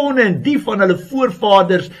hulle sonde en die van hulle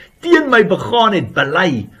voorvaders teen my begaan het,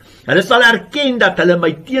 bely. Hulle sal erken dat hulle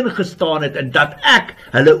my teengestaan het en dat ek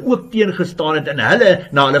hulle ook teengestaan het en hulle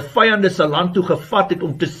na hulle vyande se land toe gevat het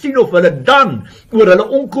om te sien of hulle dan oor hulle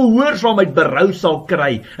ongehoorsaamheid berou sal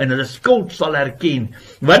kry en hulle skuld sal erken.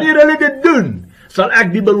 Wanneer hulle dit doen, sal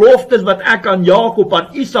ek die beloftes wat ek aan Jakob,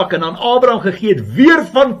 aan Isak en aan Abraham gegee het, weer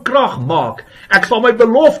van krag maak. Ek sal my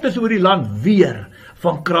beloftes oor die land weer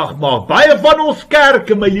van krag maak. Baie van ons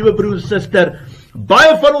kerke, my liewe broer en suster,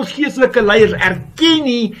 baie van ons geestelike leiers erken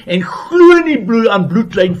nie en glo nie aan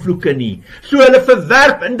bloedlynvloeke nie. So hulle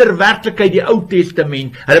verwerp in der werklikheid die Ou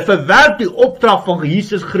Testament. Hulle verwerp die opdrag van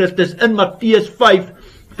Jesus Christus in Matteus 5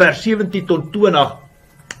 vers 17 tot 20.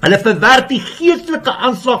 Hulle verwerp die geestelike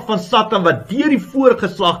aanslag van Satan wat deur die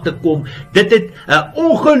voorgeslagte kom. Dit het 'n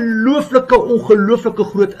ongelooflike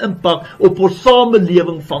groot impak op ons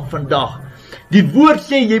samelewing van vandag. Die woord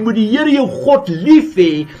sê, jy moet die Here jou God lief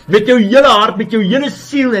hê met jou hele hart, met jou hele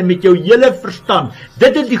siel en met jou hele verstand.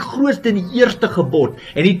 Dit is die grootste en die eerste gebod.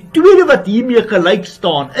 En die tweede wat hiermee gelyk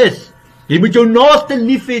staan is, jy moet jou naaste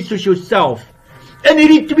lief hê soos jouself. In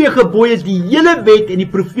hierdie twee gebooie is die hele wet en die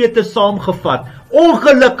profete saamgevat.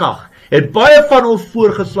 Ongelukkig het baie van ons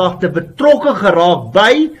voorgeslagte betrokke geraak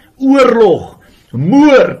by oorlog,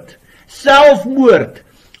 moord, selfmoord,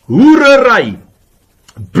 hoerery,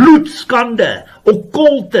 bloedskande,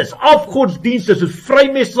 okkultes, afgodsdienste soos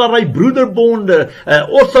vrymeestery, broederbonde,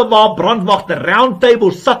 Ossawa, brandwagte,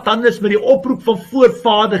 roundtable, satanisme, die oproep van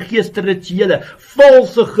voorvadergeeste rituele,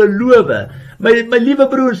 valse gelowe. My liewe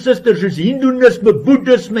broer en susters, soos hindoenisme,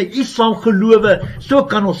 boeddhisme, islam gelowe, so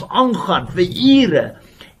kan ons aangaan vir ure.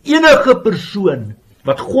 Enige persoon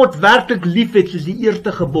wat God werklik lief het soos die eerste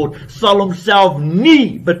gebod, sal homself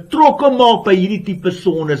nie betrokke maak by hierdie tipe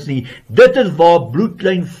sondes nie. Dit is waar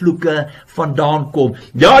bloedlynvloeke vandaan kom.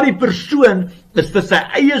 Ja, die persoon is vir sy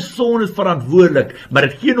eie sondes verantwoordelik, maar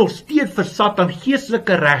dit gee nog steeds vir Satan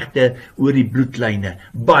geestelike regte oor die bloedlyne.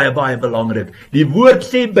 Baie, baie belangrik. Die woord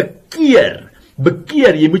sê bekeer.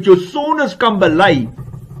 Bekeer, jy moet jou sondes kan bely.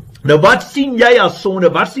 Nou wat sien jy as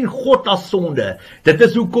sonde? Wat sien God as sonde? Dit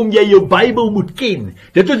is hoekom jy jou Bybel moet ken.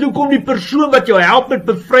 Dit is hoekom die persoon wat jou help met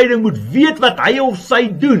bevryding moet weet wat hy of sy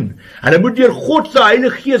doen. Hulle moet deur God se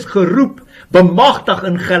Heilige Gees geroep, bemagtig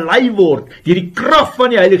en gelei word deur die krag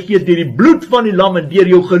van die Heilige Gees, deur die bloed van die lam en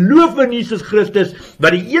deur jou geloof in Jesus Christus,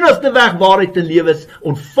 wat die enigste weg waarheid en lewe is,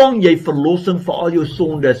 ontvang jy verlossing vir al jou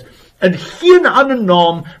sondes. In geen ander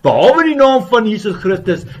naam, behalwe die naam van Jesus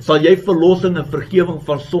Christus, sal jy verlossing en vergewing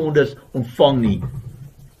van sondes ontvang nie.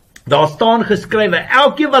 Daar staan geskrywe,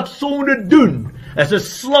 elkeen wat sonde doen, is 'n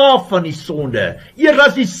slaaf van die sonde. Eers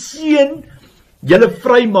as die Seun julle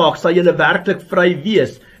vry maak, sal julle werklik vry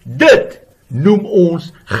wees. Dit noem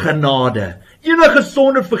ons genade. Enige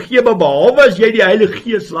sonde vergewe, behalwe as jy die Heilige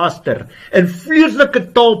Gees laster. In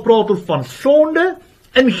vleeslike taal praat ons van sonde,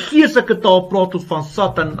 in geestelike taal praat ons van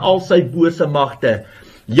Satan en al sy bose magte.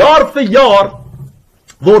 Jaar vir jaar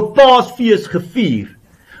word Paasfees gevier,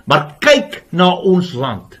 maar kyk na ons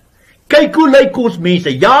land. Kyk hoe lyk ons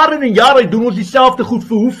mense. Jaar in en jaar uit doen ons dieselfde goed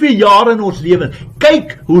vir hoeveel jare in ons lewe.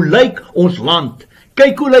 Kyk hoe lyk ons land.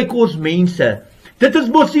 Kyk hoe lyk ons mense. Dit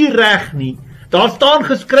is mos nie reg nie. Daar staan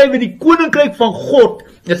geskrywe, die koninkryk van God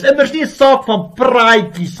is immers nie 'n saak van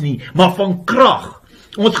praatjies nie, maar van krag.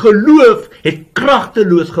 Ons geloof het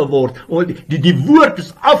kragteloos geword. Die woord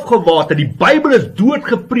is afgewater. Die Bybel is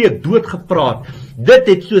doodgepreek, doodgepraat. Dit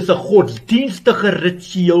het soos 'n godsdienstige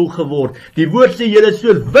ritueel geword. Die woord sê julle is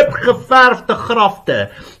so wit geverfde grafte,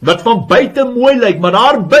 wat van buite mooi lyk, maar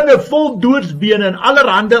daar binne vol doodsbene en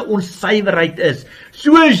allerhande onsuiwerheid is.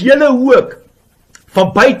 So is julle ook.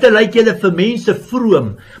 Van buite lyk julle vir mense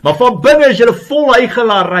vroom, maar van binne is julle vol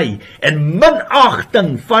huigelary en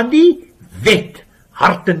minagting van die wet.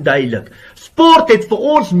 Hard en duidelik. Sport het vir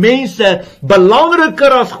ons mense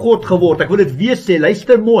belangriker as God geword. Ek wil dit weer sê,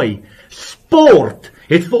 luister mooi. Sport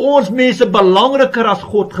het vir ons mense belangriker as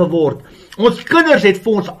God geword. Ons kinders het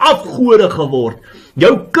vir ons afgode geword.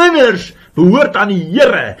 Jou kinders behoort aan die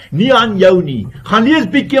Here, nie aan jou nie. Gaan lees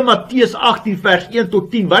bietjie Matteus 18 vers 1 tot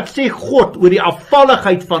 10. Wat sê God oor die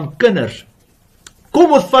afvalligheid van kinders?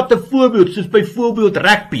 Kom ons vat 'n voorbeeld, soos byvoorbeeld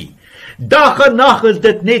rugby. Dag en nag is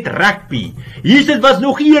dit net rugby. Jesus was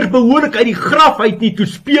nog eers behoorlik uit die graf uit nie, toe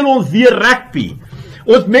speel ons weer rugby.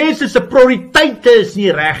 Ons mense se prioriteite is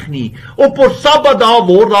nie reg nie. Op ons Sabbatdae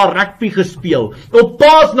word daar rugby gespeel. Op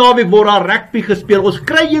Paasnaweek word daar rugby gespeel. Ons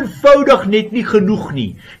kry eenvoudig net nie genoeg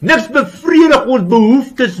nie. Niks bevredig ons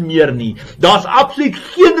behoeftes meer nie. Daar's absoluut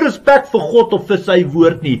geen respek vir God of vir sy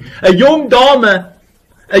woord nie. 'n jong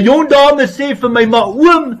dame sê vir my, maar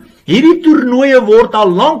oom, hierdie toernooie word al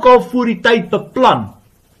lankal voor die tyd beplan.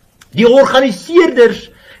 Die organiseerders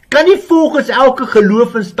kan nie volgens elke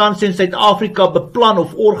geloofsinstansie in Suid-Afrika beplan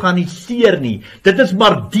of organiseer nie. Dit is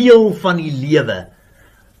maar deel van die lewe.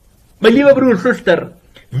 My liewe broer en suster,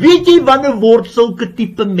 weet jy wanneer word sulke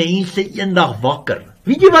tipe mense eendag wakker?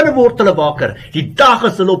 Weet jy wanneer word hulle wakker? Die dag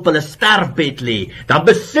as hulle op hulle sterfbed lê, dan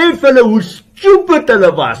besef hulle hoe stupid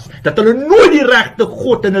hulle was, dat hulle nooit die regte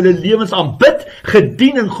God in hulle lewens aanbid,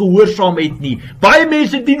 gedien en gehoorsaam het nie. Baie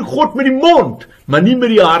mense dien God met die mond, maar nie met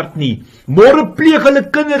die hart nie. Môre pleeg hulle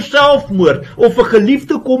kinders selfmoord, of 'n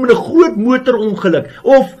geliefde kom in 'n groot motorongeluk,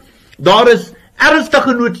 of daar is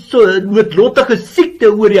ernstige noodlottige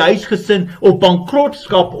siekte oor die huisgesin, of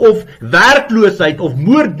bankrotskap, of werkloosheid, of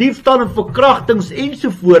moord, diefstal en verkrachtings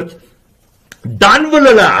ensovoorts. Dan wil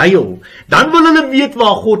hulle huil, dan wil hulle weet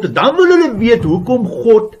waar God is, dan wil hulle weet hoekom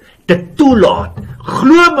God dit toelaat.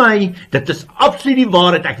 Glo my, dit is absoluut die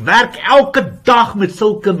waarheid. Ek werk elke dag met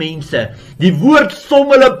sulke mense. Die woord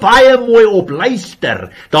som hulle baie mooi op.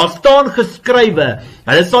 Luister, daar staan geskrywe,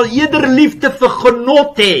 hulle sal eerder liefde vir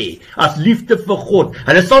genot hê as liefde vir God.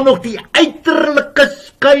 Hulle sal nog die uiterlike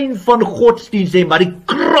skyn van godsdienst hê, maar die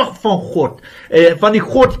krag van God, van die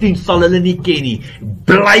godsdienst sal hulle nie ken nie.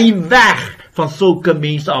 Bly weg van sulke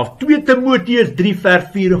mense af. 2 Timoteus 3 vers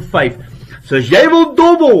 4 en 5. So as jy wil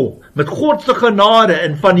dobbel, met God se genade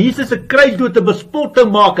en van Jesus se kruisdood 'n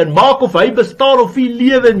bespotting maak en maak of hy bestaan of hy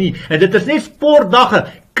lewe nie. En dit is net sportdagge,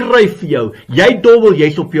 kry vir jou. Jy dobbel,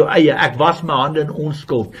 jy's op jou eie. Ek was my hande in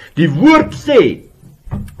onskuld. Die woord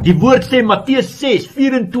sê Matteus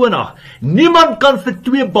 6:24, niemand kan vir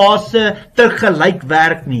twee baase tegelyk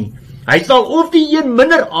werk nie. Hy sal of die een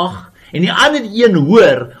minder ag en die ander een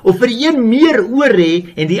hoor, of vir die een meer oor hê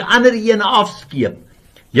en die ander een afskeep.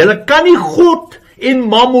 Julle kan nie God en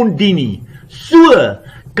mammon dien nie. So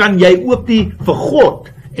kan jy ook nie vir God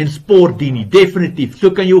en sport dien nie. Definitief,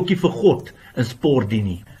 so kan jy ook nie vir God en sport dien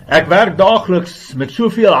nie. Ek werk daagliks met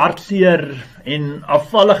soveel hartseer en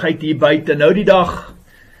afvalligheid hier buite. Nou die dag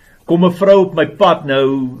kom 'n vrou op my pad.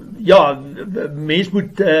 Nou, ja, mens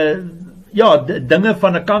moet dinge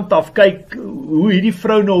van 'n kant af kyk hoe hierdie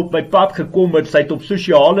vrou nou op my pad gekom het. Sy het op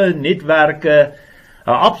sosiale netwerke 'n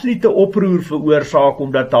absolute oproer veroorsaak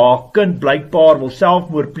omdat haar kind blykbaar wil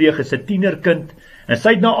selfmoord pleeg, is 'n tienerkind, en sy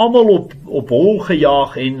het nou almal op hol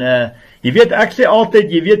gejaag. En jy weet, ek sê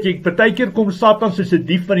altyd, jy weet, partykeer kom Satan soos 'n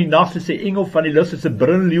dief van die nag, soos 'n engel van die lig, soos 'n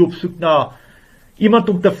brinleeu op soek na iemand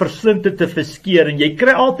om te verslind en te verskeer. En jy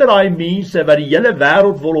kry altyd daai mense wat die hele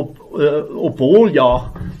wêreld wil op hol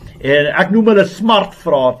jaag. En ek noem hulle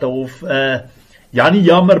smartvrate of Janie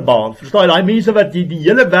Jammerbaan. Verstaan jy, daai mense wat die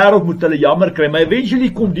hele wêreld moet hulle jammer kry. Maar eventually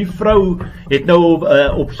kom die vrou, het nou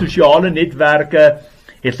op sosiale netwerke,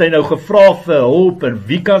 het sy nou gevra vir hulp, en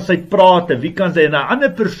wie kan sy praat, en wie kan sy, en 'n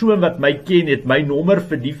ander persoon wat my ken, het my nommer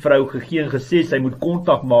vir die vrou gegee en gesê, sy moet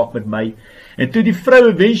kontak maak met my. En toe die vrou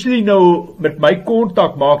eventually nou met my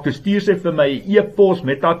kontak maak, toe stuur sy vir my 'n e-pos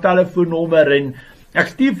met haar telefoonnommer, en ek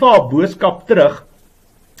stuur vir haar boodskap terug,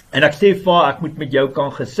 en ek sê vir haar, ek moet met jou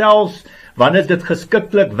kan gesels, wanneer is dit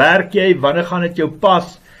geskiklik, werk jy, wanneer gaan dit jou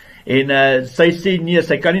pas? En sy sê nee,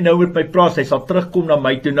 sy kan nie nou met my praat, sy sal terugkom na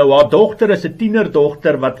my toe. Nou haar dogter is 'n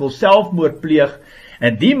tienerdogter wat wil selfmoord pleeg,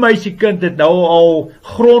 en die meisiekind het nou al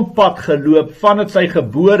grondpad geloop vandat sy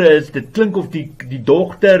gebore is. Dit klink of die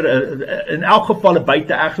dogter in elk geval 'n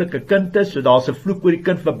buiteegtelike kind is, so daar's 'n vloek oor die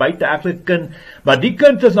kind vir buiteegtelike kind, maar die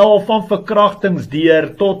kind is nou al van verkrachtings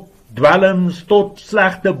deur tot dwelms, tot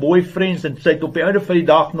slegte boyfriends, en sy het op die einde van die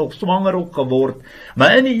dag nog swanger ook geword.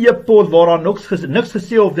 Maar in die e-pos waar daar niks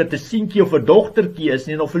gesê of dit 'n seentjie of 'n dogtertjie is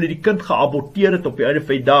nie, en of hulle die kind geaborteer het op die einde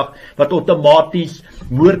van die dag, wat outomaties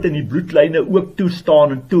moord in die bloedlyne ook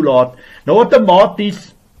toestaan en toelaat. Nou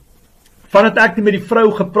outomaties, vandat ek met die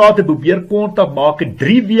vrou gepraat het, probeer kontak maak, en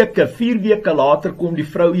 4 weke later kom die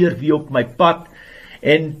vrou eers weer op my pad,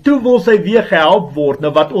 en toe wil sy weer gehelp word.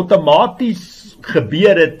 Nou wat outomaties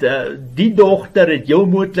gebeur het, die dogter het heel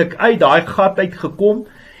moontlik uit daai gat uitgekom,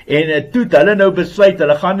 en toe het hulle nou besluit,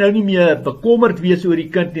 hulle gaan nou nie meer bekommerd wees oor die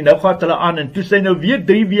kind nie, nou gaat hulle aan, en toe sy nou weer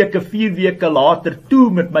 4 weke later toe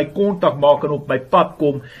met my kontak maak en op my pad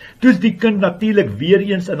kom, toe is die kind natuurlik weer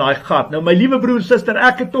eens in daai gat. Nou my liewe broer en suster,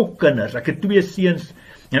 ek het ook kinders, ek het 2 seuns,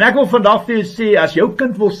 en ek wil vandag vir jou sê, as jou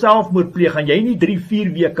kind wil selfmoord pleeg, gaan jy nie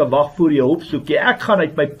 3-4 weke wag voor jy hulp soek. Ek gaan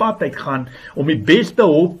uit my pad uitgaan om die beste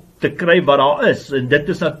hulp te kry wat daar is, en dit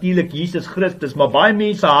is natuurlik Jesus Christus. Maar baie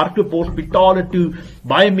mense hardloop hospitale toe,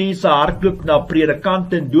 baie mense hardloop na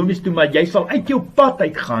predikante en domies toe, maar jy sal uit jou pad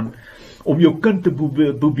uitgaan om jou kind te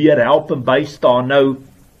probeer help en bystaan. Nou,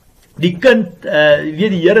 die kind,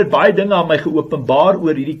 weet die Here het baie dinge aan my geopenbaar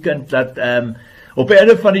oor hierdie kind, dat op die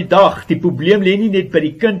einde van die dag, die probleem lê nie net by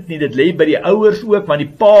die kind nie, dit lê by die ouers ook, want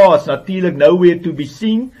die pa is natuurlik nowhere to be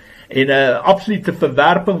seen, en 'n absolute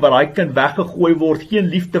verwerping waar daai kind weggegooi word, geen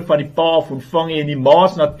liefde van die pa of ontvang nie, en die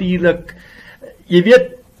ma's natuurlik, jy weet,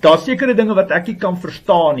 daar's sekere dinge wat ek nie kan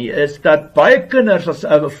verstaan nie, is dat baie kinders, as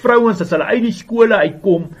vrouens, as hulle uit die skole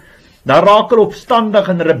uitkom, dan raak hulle opstandig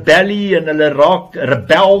en rebellie, en hulle raak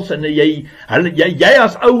rebels, en jy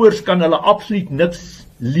as ouers kan hulle absoluut niks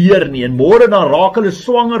leer nie, en môre dan raak hulle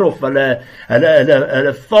swanger, of hulle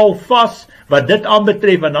val vas, wat dit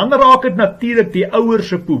aanbetref, en dan raak het natuurlik die ouers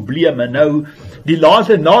se probleme. Nou, die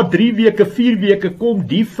laaste, na 3 weke, 4 weke, kom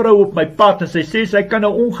die vrou op my pad, en sy sê, sy kan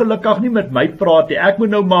nou ongelukkig nie met my praat nie, ek moet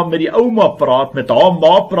nou maar met die ouma praat, met haar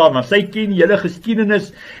ma praat, want sy ken die hele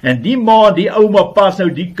geskiedenis, en die ma en die ouma pas nou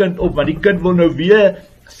die kind op, want die kind wil nou weer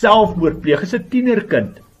selfmoord pleeg, is 'n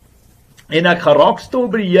tienerkind. En ek geraak stil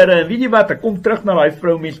by die Here, en weet jy wat, ek kom terug na daai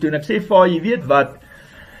vrou mens toe, en ek sê vir haar, jy weet wat,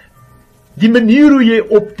 die manier hoe jy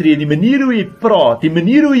optree, die manier hoe jy praat, die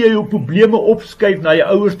manier hoe jy jou probleme opskuif na jou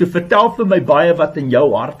ouers toe, vertel vir my baie wat in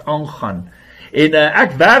jou hart aangaan. En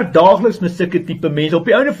ek werk daagliks met sulke tipe mense. Op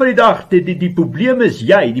die einde van die dag, die probleem is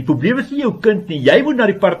jy, die probleem is nie jou kind nie, jy moet na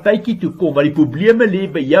die partytjie toe kom, want die probleme lê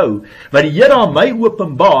by jou. Wat die Here aan my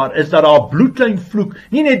openbaar, is dat daar bloedlyn vloek,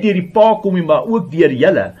 nie net deur die pa kom nie, maar ook deur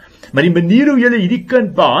julle. maar die manier hoe julle hierdie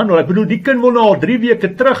kind behandel, ek bedoel, die kind wil nou al 3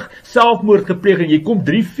 weke terug selfmoord gepleeg en jy kom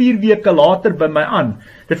 3-4 weke later by my aan.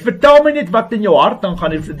 Dit vertel my net wat in jou hart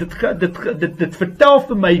aangaan, dit vertel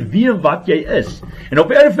vir my wie en wat jy is. En op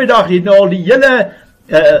 'n einde van die dag, jy het nou al die hele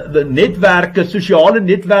netwerke, sosiale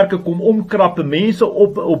netwerke kom omkrappe, mense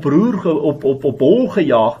op hol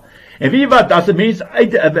gejaag. En weet jy wat, as 'n mens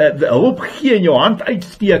hulp gee en jou hand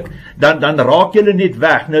uitsteek, dan raak jy net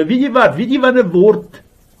weg. Nou weet jy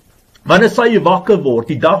wanneer sal jy wakker word?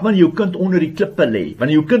 Die dag wanneer jou kind onder die klippe lê,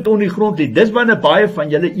 wanneer jou kind onder die grond lê, dis wanneer baie van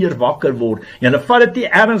julle eers wakker word. Julle vat dit nie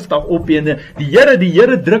ernstig op en die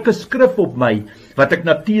Here druk 'n skrif op my, wat ek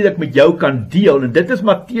natuurlik met jou kan deel, en dit is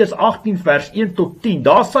Matteus 18 vers 1 tot 10,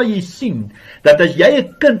 daar sal jy sien, dat as jy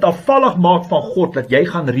 'n kind afvallig maak van God, dat jy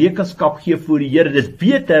gaan rekenskap gee voor die Here. Dis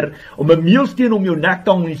beter om 'n meelsteen om jou nek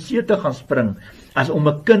te hang en in die see te gaan spring, as om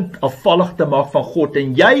 'n kind afvallig te maak van God.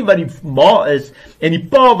 En jy wat die ma is, en die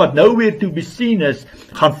pa wat nou weer toe besien is,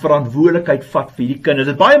 gaan verantwoordelikheid vat vir die kinders.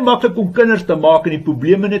 Dit is baie maklik om kinders te maak en die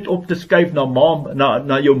probleme net op te skuif na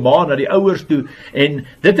jou ma, na die ouers toe. En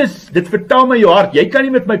dit vertel my jou hart, jy kan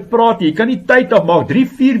nie met my praat, jy kan nie tyd afmaak,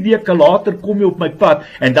 3-4 weke later kom jy op my pad,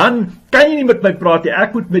 en dan kan jy nie met my praat nie,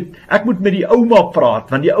 ek moet met die ouma praat,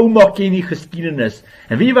 want die ouma ken die geskiedenis.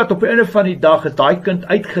 En weet jy wat, op die einde van die dag is daai kind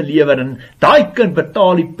uitgelewer, en daai kind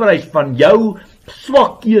betaal die prys van jou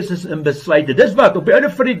swak keuses en besluite. Dis wat, op die einde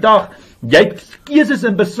van die dag, jy het keuses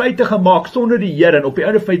en besluite gemaak sonder die Here, en op die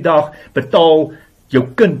einde van die dag betaal jou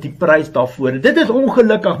kind die prys daarvoor. En dit is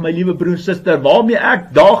ongelukkig, my liewe broer en suster, waarmee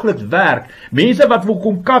ek daagliks werk. Mense wat wil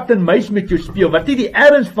kom kat en muis met jou speel, wat nie die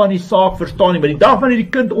erns van die saak verstaan nie, maar die dag wanneer die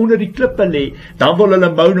kind onder die klippe lê, dan wil hulle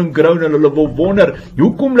moan en groan en hulle wil wonder,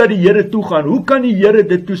 hoekom laat die Here toegaan? Hoe kan die Here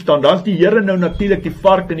dit toestaan? Dan is die Here nou natuurlik die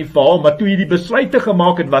vark in die verhaal, maar toe jy die besluite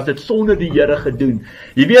gemaak het, was dit sonder die Here gedoen.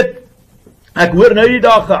 Jy weet, ek hoor nou die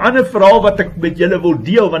dag 'n ander verhaal wat ek met julle wil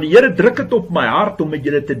deel, want die Here druk dit op my hart om met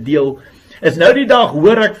julle te deel. Is nou die dag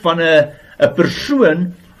hoor ek van 'n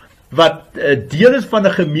persoon wat deel is van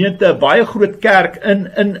 'n gemeente, 'n baie groot kerk in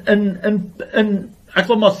ek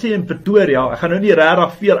wil maar sê in Pretoria. Ek gaan nou nie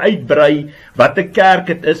regtig veel uitbrei wat 'n kerk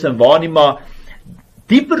dit is en waar nie, maar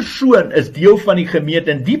die persoon is deel van die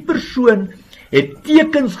gemeente, en die persoon het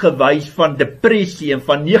tekens gewys van depressie en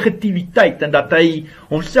van negativiteit, en dat hy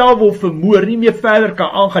homself wil vermoor, nie meer verder kan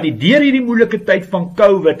aangaan nie. Deur hierdie moeilike tyd van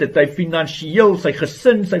COVID het hy finansiëel, sy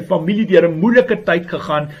gesin, sy familie deur 'n moeilike tyd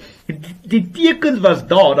gegaan. Die tekens was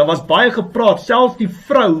daar was baie gepraat, selfs die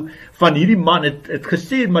vrou van hierdie man het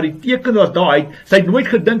gesê, maar die teken was daar, sy het nooit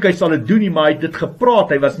gedink hy sal dit doen nie, maar hy het dit gepraat,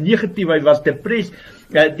 hy was negatief, hy was depress,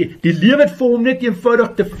 die lewe het vir hom net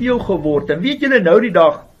eenvoudig te veel geword, en weet julle nou die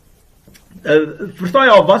dag, verstaan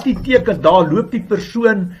jy al, was die tekens daar, loop die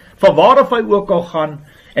persoon, van waar of hy ook al gaan,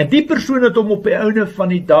 en die persoon het hom op die einde van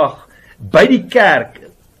die dag, by die kerk,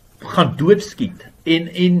 gaan doodskiet,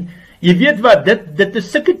 en jy weet wat, dit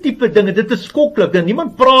is sulke tipe dinge, dit is skoklik, en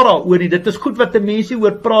niemand praat daaroor nie, dit is goed wat die mense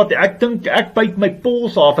oor praat, ek dink, ek byt my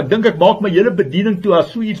pols af, ek dink ek maak my hele bediening toe,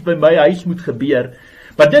 as so iets by my huis moet gebeur,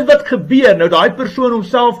 maar dit wat gebeur, nou daai persoon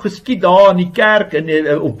homself geskiet daar in die kerk,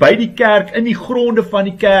 of by die kerk, in die gronde van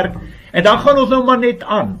die kerk, en dan gaan ons nou maar net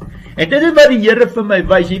aan. En dit is wat die Here vir my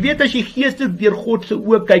wys. Jy weet, as jy geestelik deur God se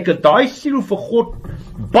oë kyk, is daai siel vir God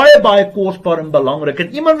baie kosbaar en belangrik.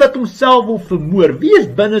 En iemand wat homself wil vermoor, wie is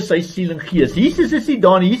binne sy siel en gees? Jesus is nie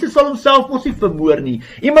daar nie. Jesus sal homself mos nie vermoor nie.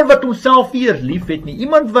 Iemand wat homself nie eers liefhet nie.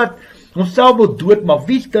 Iemand wat homself wil doodmaak.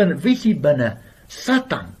 Wie is hier binne?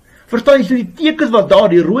 Satan. Verstaan jy, so die tekens was daar,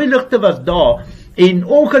 die rooi ligte was daar. En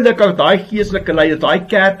ongelukkig daai geestelike leiers, daai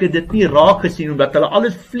kerke dit nie raak gesien, omdat hulle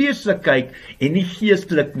alles vleeslik kyk en nie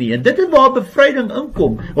geestelik nie. En dit is waar bevryding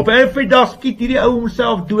inkom. Op 'n einde van die dag skiet hierdie ou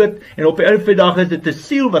homself dood, en op 'n einde van die dag is dit 'n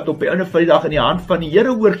siel wat op 'n einde van die dag in die hand van die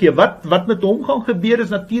Here oorgee. Wat met hom gaan gebeur is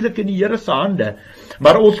natuurlik in die Here se hande.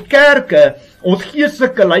 Maar ons kerke, ons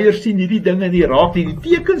geestelike leiers sien hierdie dinge nie raak nie.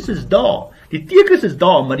 Die tekens is daar. Die tekens is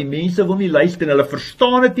daar, maar die mense wil nie luister, hulle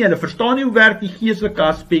verstaan dit nie, hulle verstaan nie hoe werk die geestelike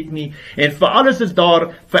aspek nie, en vir alles is daar,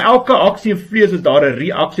 vir elke aksie en vlees is daar 'n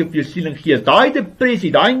reaksie op jou siel en gees. Daai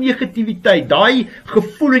depressie, daai negativiteit, daai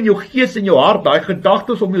gevoel in jou gees en jou hart, daai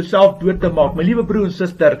gedagtes om jouself dood te maak, my liewe broer en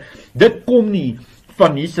suster, dit kom nie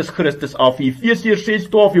van Jesus Christus af. Efesiërs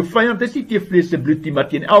 6:12, jou vyand is nie teen vlees en bloed nie, maar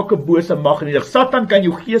teen elke bose mag en Satan kan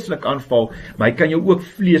jou geestelik aanval, maar hy kan jou ook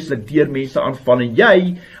vleeslik deur mense aanval, en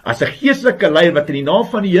jy, as 'n geestelike leier wat in die naam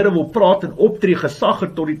van die Here wil praat en optree, gesag,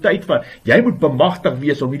 autoriteit van, jy moet bemagtig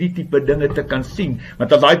wees om hierdie tipe dinge te kan sien,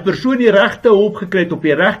 want as daai persoon die regte hulp gekry het op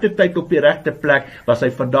die regte tyd, op die regte plek, was hy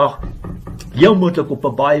vandag heel moontlik op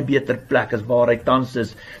 'n baie beter plek as waar hy tans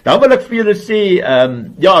is. Dan wil ek vir julle sê,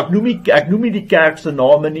 ja, ek noem nie die kerk se se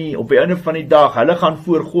name nie, op die einde van die dag, hulle gaan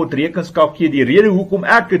voor God rekenskap gee. Die rede hoekom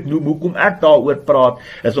ek dit noem, hoekom ek daaroor praat,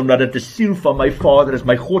 is omdat dit 'n siel van my Vader is.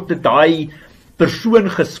 My God het daai persoon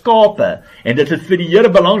geskape, en dit is vir die Here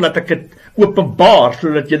belang dat ek dit openbaar,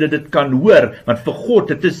 sodat julle dit kan hoor, want vir God,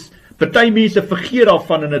 dit is, party mense vergeet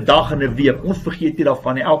daarvan in 'n dag en 'n week, ons vergeet nie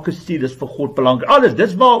daarvan, en elke siel is vir God belangrik. Alles,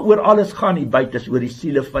 dis waaroor alles gaan hier buite, is oor die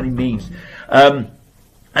siele van die mens.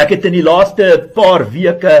 Ek het in die laaste paar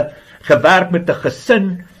weke gewerk met 'n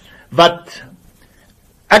gesin, wat,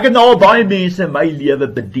 ek het nou al baie mense in my lewe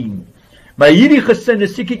bedien, maar hierdie gesin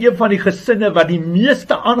is seker een van die gesinne wat die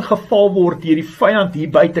meeste aangeval word deur die vyand hier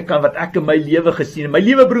buitekant wat ek in my lewe gesien het. My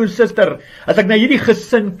liewe broer en suster, as ek na hierdie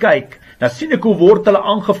gesin kyk, dan sien ek hoe word hulle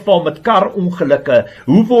aangeval met karongelukke,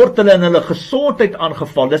 hoe word hulle in hulle gesondheid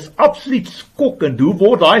aangeval. Dis absoluut skokkend, hoe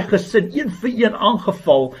word daai gesin een vir een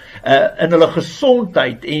aangeval in hulle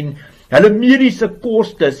gesondheid, en hulle mediese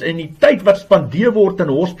kostes, en die tyd wat spandeer word in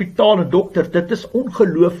hospitaal en dokters, dit is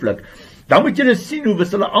ongelooflik. Dan moet julle sien hoe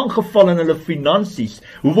is hulle aangeval in hulle finansies,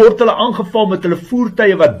 hoe word hulle aangeval met hulle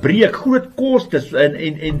voertuie wat breek, groot kostes,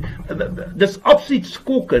 en dis absoluut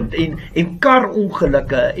skokkend, en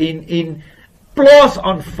karongelukke, en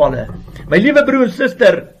plaasaanvalle. My liewe broer en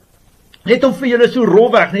suster, net om vir julle so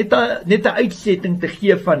rolweg, net 'n uitsetting te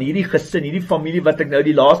gee van hierdie gesin, hierdie familie wat ek nou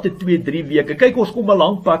die laaste 2-3 weke, kyk, ons kom 'n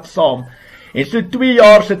lang pad saam, en so 2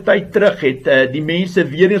 jaar se tyd terug het die mense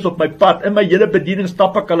weer eens op my pad, in my hele bediening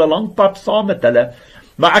stap ek al 'n lang pad saam met hulle,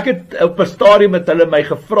 maar ek het op 'n stadium met hulle my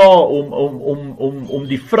gevra om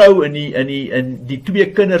die vrou en die 2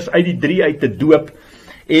 kinders uit die 3 uit te doop,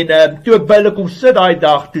 en toe ek by hulle kom sit daai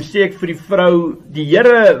dag, toe sê ek vir die vrou, die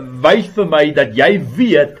Here wys vir my dat jy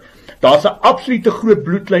weet, daar's 'n absolute groot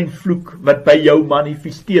bloedlynvloek wat by jou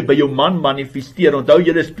manifesteer, by jou man manifesteer. Onthou,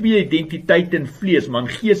 julle is 2 identiteite in vlees, man,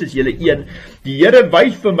 gees is julle een. Die Here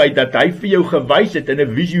wys vir my dat hy vir jou gewys het in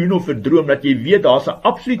 'n visioen of 'n droom, dat jy weet daar's 'n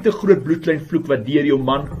absolute groot bloedlynvloek wat deur jou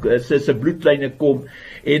man se bloedlyne kom.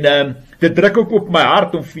 En dit druk ook op my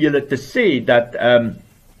hart om vir julle te sê dat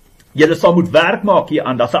julle sal moet werk maak hier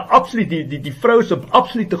aan. Daar's 'n absoluut die vrou is 'n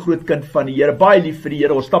absolute groot kind van die Here, baie lief vir die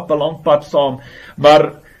Here. Ons stap 'n lang pad saam,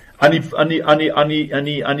 maar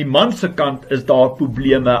aan die man se kant is daar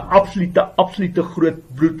probleme, absolute groot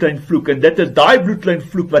bloedlynvloek, en dit is daai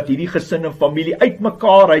bloedlynvloek wat hierdie gesin en familie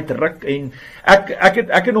uitmekaar uitruk, en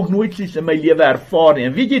ek het nog nooit iets in my lewe ervaar nie.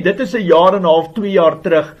 En weet jy, dit is 'n jaar en 'n half, 2 jaar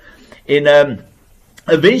terug, en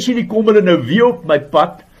eventually kom hulle nou weer op my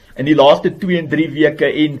pad in die laaste 2 en 3 weke,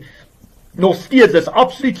 en nog steeds, dis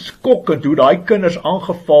absoluut skokkend hoe daai kinders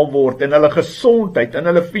aangeval word, en hulle gesondheid, en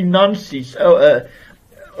hulle finansies,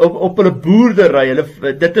 op hulle boerdery,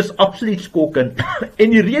 dit is absoluut skokkend. En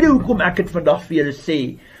die rede hoekom ek dit vandag vir julle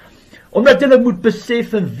sê, omdat julle moet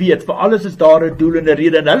besef en weet, vir alles is daar 'n doel en 'n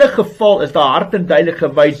rede. In hulle geval is daar hard en duidelik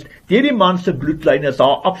gewys, deur die man se bloedlyn is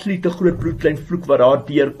daar absolute groot bloedlynvloek wat daar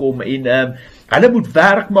deurkom, en hulle moet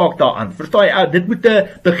werk maak daaraan. Verstaan jy? Dit moet 'n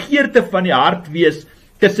begeerte van die hart wees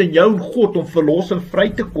tussen jou en God om verlossing vry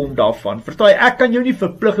te kom daarvan. Verstaan jy? Ek kan jou nie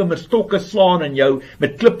verplig om met stokke slaan en jou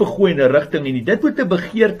met klippe gooi in 'n rigting nie. Dit moet 'n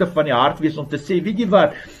begeerte van die hart wees om te sê, weet jy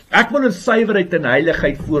wat? Ek wil in suiwerheid en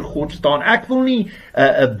heiligheid voor God staan. Ek wil nie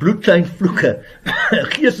 'n bloedlynvloeke,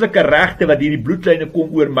 geestelike regte wat hierdie bloedlyne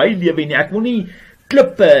kom oor my lewe nie. Ek wil nie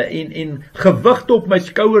klippe en gewigte op my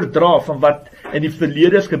skouer dra van wat in die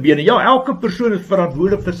verlede is gebeur. Ja, elke persoon is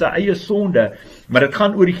verantwoordelik vir sy eie sonde, maar dit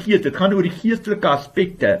gaan oor die gees, dit gaan oor die geestelike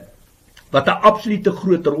aspekte wat 'n absolute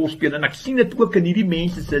groot rol speel, en ek sien dit ook in hierdie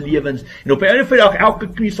mense se lewens, en op die einde van die dag, elke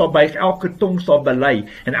knie sal buig, elke tong sal bely,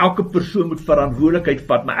 en elke persoon moet verantwoordelikheid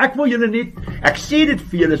vat, maar ek wil julle net, ek sê dit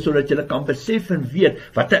vir julle, sodat julle kan besef en weet,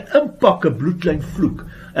 wat 'n impak 'n bloedlynvloek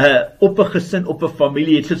op 'n gesin, op 'n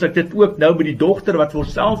familie het, soos ek dit ook nou met die dogter wat vir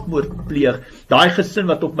selfmoord pleeg, daai gesin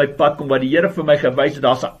wat op my pad kom, wat die Here vir my gewys het,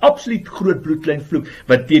 daar's 'n absoluut groot bloedlynvloek,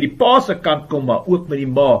 wat deur die pa se kant kom, maar ook met die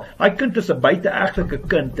ma. Daai kind is 'n buiteegtelike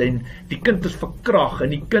kind, en die kind is verkrag, en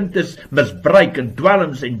die kind is misbruik, en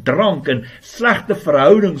dwelms, en drank, en slegte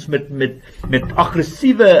verhoudings met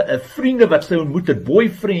aggressiewe vriende wat sy ontmoet het,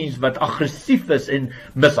 boyfriends wat aggressief is, en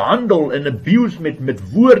mishandel, en abuse met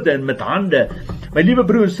woorde, en met hande. My liewe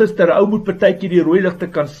broer en suster, ou moet partykeer die rooi ligte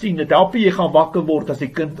kan sien, dit help jy gaan wakker word as die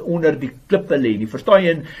kind onder die klippe lê nie, verstaan jy?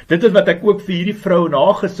 En dit is wat ek ook vir hierdie vrou en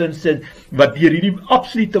haar gesin sê, wat deur hierdie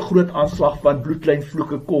absolute groot aanslag van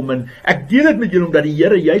bloedlynvloeke kom, en ek deel dit met julle, omdat die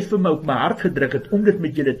Here juist vir my op my hart gedruk het, om dit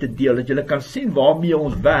met julle te deel, dat julle kan sien waarmee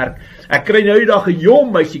ons werk. Ek kry nou die dag 'n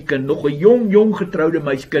jong meisiekind, nog 'n jong getroude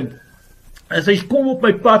meisiekind, en sy kom op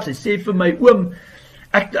my pad, sy sê vir my, oom,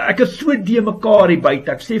 ek is so de mekaar hier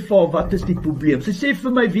buite, ek sê vir haar, wat is die probleem? Sy sê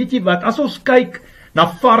vir my, weet jy wat, as ons kyk na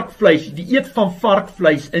varkvleis, die eet van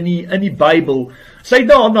varkvleis in die Bybel. Sy het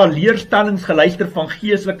daar na leerstellings geluister van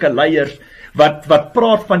geestelike leiers, wat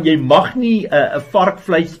praat van jy mag nie 'n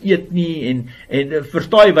varkvleis eet nie, en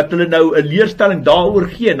verstaan jy wat hulle nou 'n leerstelling daaroor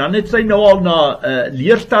gee, dan het sy nou al na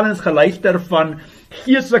leerstellings geluister van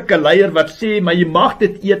geestelike leier wat sê, maar jy mag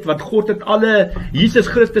dit eet, want Jesus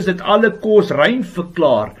Christus het alle kos rein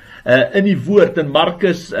verklaar, in die woord, in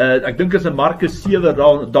Markus, ek dink is in Markus 7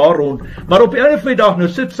 daar rond, maar op die einde van die dag, nou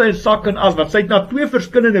sit sy in sak en as, want sy het na 2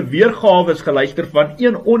 verskillende weergawes geluister van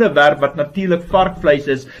een onderwerp wat natuurlik varkvleis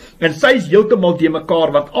is, en sy is heeltemal die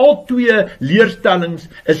mekaar, want al 2 leerstellings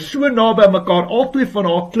is so naby mekaar, al 2 van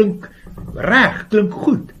haar klink reg, klink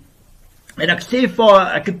goed. En ek sê vir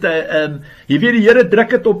haar, ek het, jy weet die Here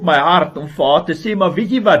druk het op my hart, om vir haar te sê, maar weet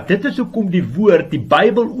jy wat, dit is hoekom die woord, die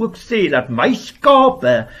Bybel ook sê, dat my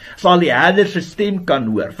skape sal die herder se stem kan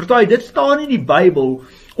hoor. Verstaan jy, dit staan nie in die Bybel,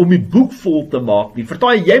 om die boek vol te maak nie.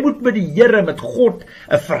 Verstaan jy, jy moet met die Here, met God,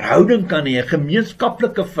 'n verhouding kan hê, 'n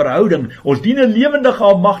gemeenskaplike verhouding. Ons dien 'n lewendige,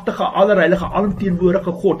 almagtige, allerheilige,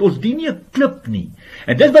 alomteenwoordige God. Ons dien nie 'n klip nie.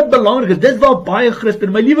 En dis wat belangrik is, dis waar baie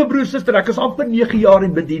Christene, my liewe broer en suster, ek is amper 9 jaar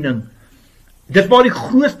in bediening. Dit waar die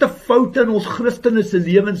grootste foute in ons Christene se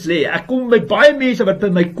lewens lê. Ek kom by baie mense wat by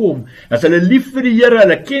my kom, as hulle lief vir die Here,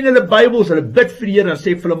 hulle ken hulle Bybels, hulle bid vir die Here, en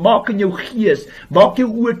sê vir hulle, maak in jou gees, maak jou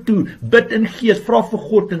oë toe, bid in gees, vra vir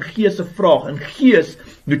God in gees 'n vraag, in gees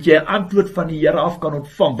moet jy 'n antwoord van die Here af kan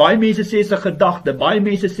ontvang. Baie mense sê is 'n gedagte, baie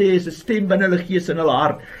mense sê is 'n stem binne hulle gees en hulle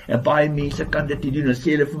hart, en baie mense kan dit nie doen, en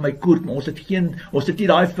sê hulle vir my, Koert, maar ons het nie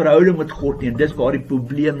daai verhouding met God nie, en dis waar die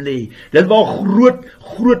probleem lê. Dis waar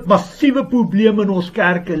groot, massiewe probleme in ons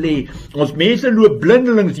kerke lê. Ons mense loop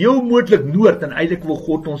blindelings, heel moontlik noord, en eintlik wil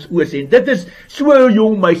God ons oos, en dit is so 'n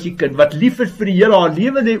jong meisiekind, wat lief is vir die Here, haar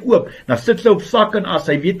lewe lê oop, dan sit sy op sak en as,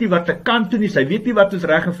 sy weet nie wat sy kan doen nie, sy weet nie wat is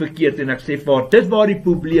reg en verkeerd, en ek sê vir haar, dit waar die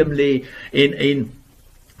probleem lê, en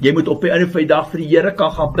jy moet op die einde van die dag vir die Here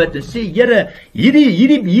kan gaan bid en sê, Here,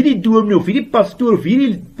 hierdie dominee of hierdie pastoor of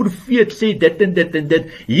hierdie profeet sê dit en dit en dit,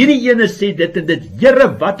 hierdie ene sê dit en dit, Here,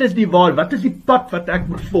 wat is die waar, wat is die pad wat ek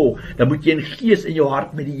moet volg? Dan moet jy in gees in jou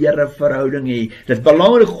hart met die Here verhouding hê. Dit is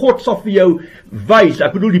belangrik, God sal vir jou wys.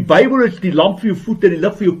 Ek bedoel, die Bybel is die lamp vir jou voete en die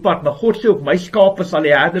lig vir jou pad, maar God sê ook, my skape sal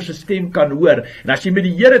die herder se stem kan hoor. En as jy met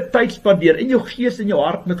die Here tyd spandeer, in jou gees en jou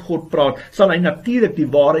hart met God praat, sal hy natuurlik die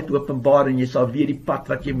waarheid openbaar en jy sal weet die pad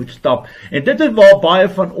wat jy moet stap. En dit is waar baie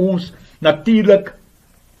van ons natuurlik,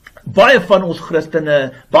 baie van ons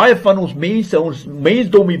Christene, baie van ons mense, ons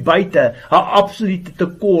mensdom hier buite, 'n absolute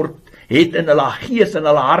tekort het in hulle gees en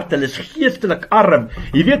hulle hart. Hulle is geestelik arm.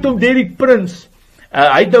 Jy weet om Derek Prins,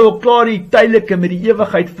 hy het nou al klaar die tydelike met die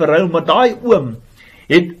ewigheid verhou, maar daai oom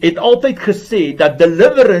het altyd gesê dat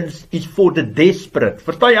deliverance is for the desperate.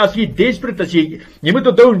 Verstaan jy, as jy desperate, jy moet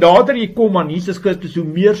onthou, nader jy kom aan Jesus Christus, hoe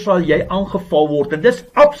meer sal jy aangeval word. En dis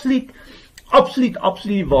absoluut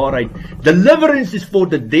die waarheid. Deliverance is for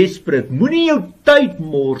the desperate. Moenie jou tyd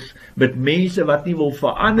mors met mense wat nie wil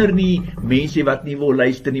verander nie, mense wat nie wil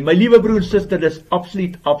luister nie. My liewe broer en suster, dis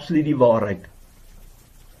absoluut die waarheid.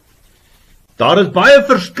 Daar is baie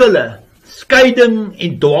verskille, skeiding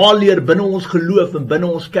en dwaalleer binne ons geloof en binne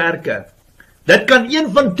ons kerke. Dit kan een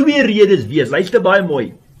van 2 redes wees, luister baie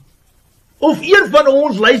mooi. Of een van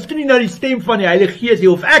ons luister nie na die stem van die Heilige Gees nie,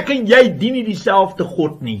 of ek en jy dien nie dieselfde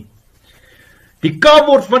God nie. Die kalf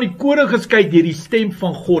word van die koring geskei deur die stem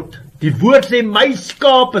van God. Die woord sê, my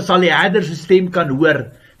skape sal die herder se stem kan hoor.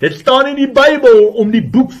 Dit staan in die Bybel om die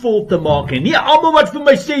boek vol te maak, en nie almal wat vir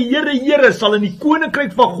my sê, Here, Here, sal in die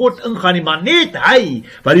koninkryk van God ingaan nie, maar net hy,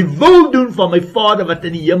 wat die wil doen van my Vader wat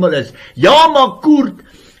in die hemel is. Ja, maar Koert,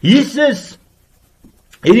 Jesus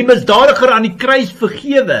het die misdadiger aan die kruis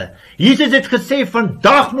vergewe. Jesus het gesê,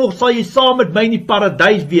 vandag nog sal jy saam met my in die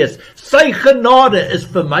paradys wees. Sy genade is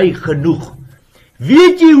vir my genoeg.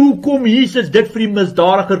 Weet jy hoekom Jesus dit vir die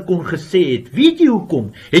misdadiger kon gesê het? Weet jy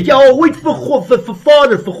hoekom? Het jy al ooit vir God, vir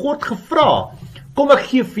Vader, vir God gevra? Kom ek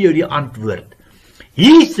gee vir jou die antwoord.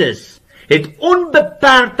 Jesus het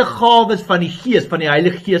onbeperkte gawes van die Gees, van die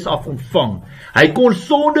Heilige Gees af ontvang. Hy kon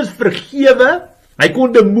sondes vergewe, hy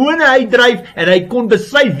kon demone uitdryf en hy kon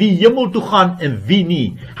besluit wie hemel toe gaan en wie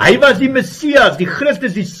nie. Hy was die Messias, die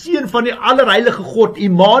Christus, die Seun van die allerheilige God,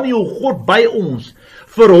 Immanuel, God by ons.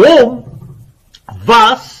 Vir hom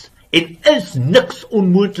was en is niks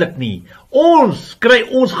onmoontlik nie. Ons kry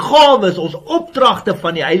ons gawes, ons opdragte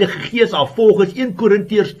van die Heilige Gees af, volgens 1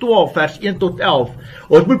 Korintiërs 12 vers 1 tot 11.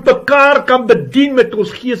 Ons moet mekaar kan bedien met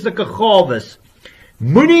ons geestelike gawes.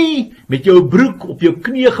 Moenie met jou broek op jou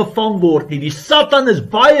knie gevang word nie. Die Satan is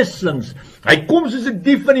baie slinks. Hy kom soos 'n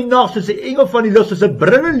dief in die nag, soos 'n engel van die lig, soos 'n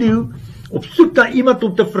brullende leeu, op soek na iemand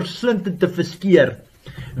om te verslind en te verskeer.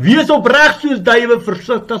 Wees opreg soos duwe,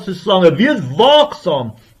 versigtig soos slange, wees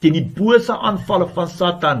waaksaam teen die bose aanvalle van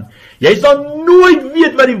Satan. Jy sal nooit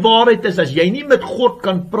weet wat die waarheid is as jy nie met God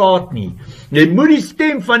kan praat nie. Jy moet die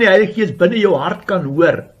stem van die Heilige Gees binne jou hart kan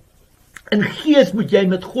hoor. In gees moet jy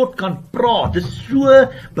met God kan praat, dit is so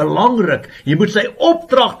belangrik. Jy moet sy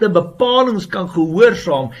opdragte en bepalings kan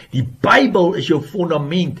gehoorsaam. Die Bybel is jou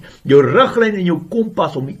fondament, jou riglyn en jou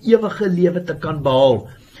kompas om die ewige lewe te kan behaal.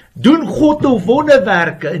 Doen God nou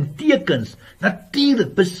wonderwerke en tekens?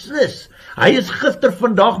 Natuurlik, beslis. Hy is gister,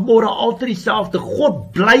 vandag, môre altyd dieselfde. God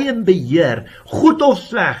bly in beheer, goed of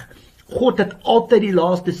sleg. God het altyd die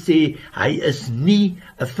laaste sê, hy is nie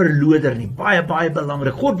 'n verloder nie. Baie, baie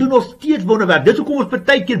belangrik. God doen nog steeds wonderwerk. Dis hoekom ons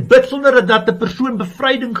partykeer bid sonder dat 'n persoon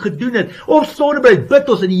bevryding gedoen het. Of sonder bid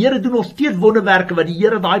ons en die Here doen nog steeds wonderwerke wat die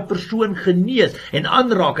Here daai persoon genees en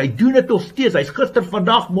aanraak. Hy doen dit nog steeds. Hy's gister,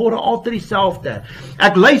 vandag, môre altyd dieselfde.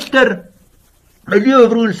 Ek luister, my liewe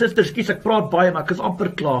broer en suster, skus ek praat baie, maar ek is amper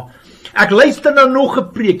klaar. Ek luister na nog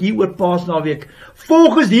 'n preek hier oor Paasnaweek.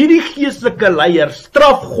 Volgens hierdie geestelike leier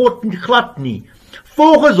straf God nie glad nie.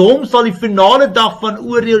 Volgens hom sal die finale dag van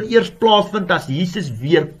oordeel eers plaasvind as Jesus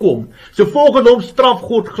weer kom. So volgens hom straf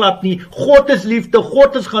God glad nie. God is liefde,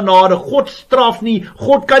 God is genade, God straf nie,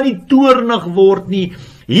 God kan nie toornig word nie.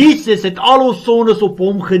 Jesus het al ons sondes op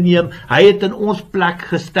hom geneem, hy het in ons plek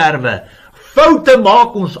gesterwe. Foute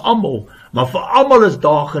maak ons almal, maar vir almal is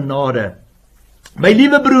daar genade. My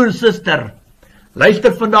liewe broer en suster,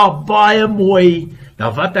 luister vandag baie mooi na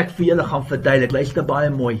wat ek vir julle gaan verduidelik. Luister baie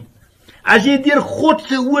mooi. As jy deur God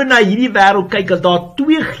se oë na hierdie wêreld kyk, as daar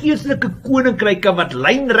twee geestelike koninkryke wat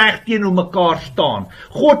lynreg teenoor mekaar staan.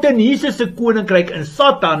 God en Jesus se koninkryk en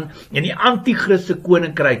Satan en die anti-kris se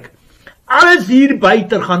koninkryk. Alles hier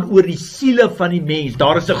buite gaan oor die siele van die mens.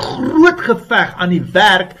 Daar is 'n groot geveg aan die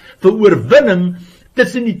werk vir oorwinning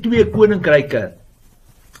tussen die twee koninkryke.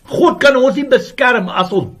 God kan ons nie beskerm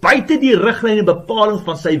as ons buite die riglyne en bepalings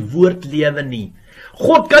van sy woord lewe nie.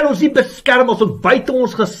 God kan ons nie beskerm as ons buite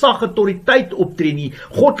ons gesag autoriteit optree nie.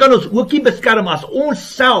 God kan ons ook nie beskerm as ons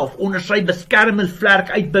self onder sy beskermingsvlerk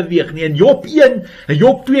uitbeweeg nie. In Job 1 en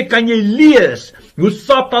Job 2 kan jy lees hoe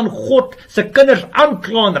Satan God se kinders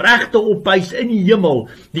aankla en regte ophys in die hemel.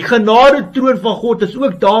 Die genade troon van God is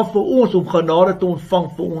ook daar vir ons om genade te ontvang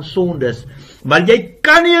vir ons sondes. Maar jy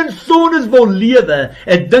kan nie in sondes wil lewe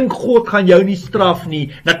en dink God gaan jou nie straf nie.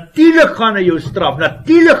 Natuurlik gaan hy jou straf.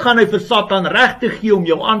 Natuurlik gaan hy vir Satan regte gee om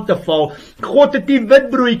jou aan te val. God het nie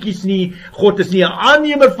witbroodjies nie. God is nie 'n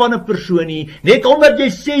aannemer van 'n persoon nie. Net omdat jy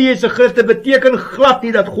sê jy is 'n Christen beteken glad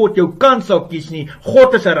nie dat God jou kan sal kies nie.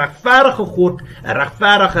 God is 'n regverdige God, 'n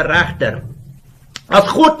regverdige regter. As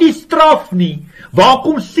God nie straf nie, waar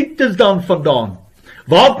kom siektes dan vandaan?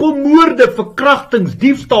 Waar kom moorde, verkrachtings,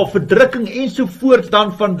 diefstal, verdrukking ensovoorts dan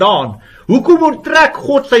vandaan? Hoekom onttrek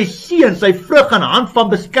God sy seun, sy vrug en hand van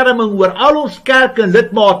beskerming oor al ons kerke en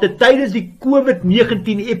lidmate tydens die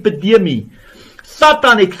COVID-19 epidemie?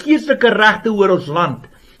 Satan het geestelike regte oor ons land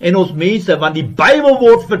en ons mense, want die Bybel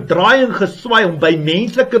word verdraai en geswaai om by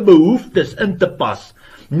menslike behoeftes in te pas.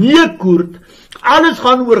 Nee, Koert, alles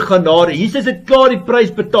gaan oor genade. Jesus het klaar die prys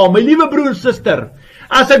betaal. My liewe broer en suster,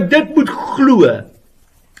 as ek dit moet glo,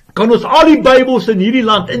 kan ons al die Bybels in hierdie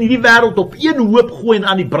land, in hierdie wêreld op een hoop gooi en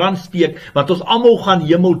aan die brand steek, want ons almal gaan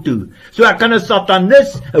hemel toe. So ek kan 'n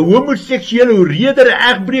satanis, 'n homoseksuele, 'n reder, 'n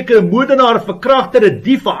egbreker, 'n moordenaar, 'n verkragter, 'n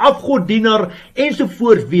dief, 'n afgoddienaar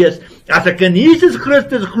ensovoorts wees. As ek in Jesus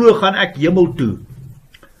Christus glo, gaan ek hemel toe.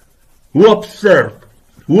 Hoe absurd.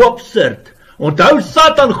 Hoe absurd. Onthou,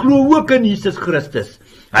 Satan glo ook in Jesus Christus.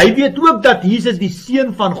 Hy weet ook dat Jesus die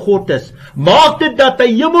seun van God is. Maak dit dat hy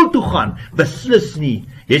hemel toe gaan? Beslis nie.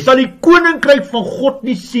 Jy sal die koninkryk van God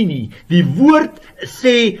nie sien nie. Die woord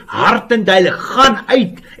sê hard en duidelik, gaan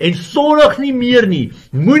uit en sondig nie meer nie.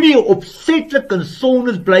 Moenie opsetlik in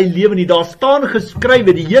sondes bly lewe nie. Daar staan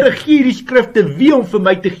geskrywe, die Here gee die skrifte wie om vir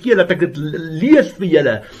my te gee, dat ek dit lees vir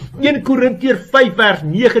julle. 1 Korintiërs 5 vers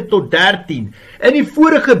 9 tot 13. In die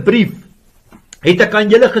vorige brief het ek aan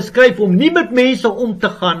julle geskryf om nie met mense om te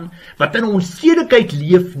gaan wat in onsedelikheid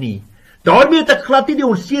leef nie. Daarmee het ek glad nie die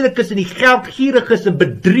onsedelikes en die geldgieriges en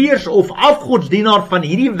bedrieërs of afgodsdienaar van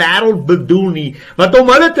hierdie wêreld bedoel nie, want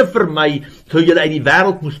om hulle te vermy, sou julle uit die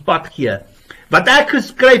wêreld moes pad gee. Wat ek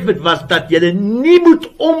geskryf het was dat julle nie moet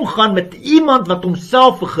omgaan met iemand wat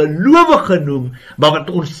homself 'n gelowige noem, maar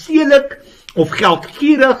wat onsedelik of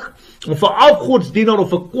geldgierig of 'n afgodsdienaar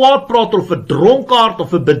of 'n kwaadprater of 'n dronkaard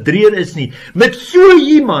of 'n bedrieër is nie. Met so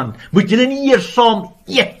iemand moet julle nie eers saam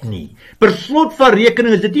eet nie. Per slot van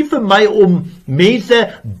rekening is dit nie vir my om mense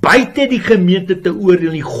buite die gemeente te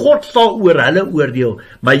oordeel nie. God sal oor hulle oordeel.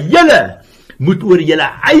 Maar julle moet oor julle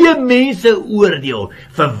eie mense oordeel.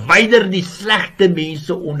 Verwyder die slegte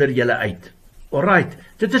mense onder julle uit. Alright,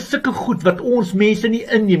 dit is sulke goed wat ons mense nie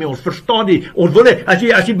inneem, ons verstaan nie. Ons wil nie, as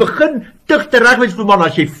jy begin tig teregwys vir man,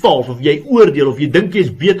 as jy vals, of jy oordeel, of jy dink jy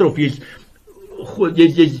is beter, of jy's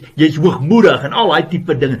hoogmoedig, en al die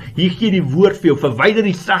tipe dinge, hier gee die woord vir jou, verwyder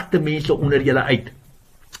die sagte mense onder julle uit.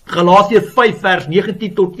 Galasiërs 5 vers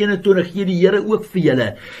 19 tot 21 gee die Here ook vir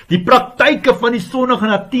julle. Die praktyke van die sondige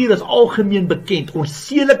natuur is algemeen bekend.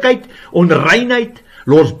 Onsedelikheid, onreinheid,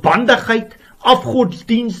 losbandigheid,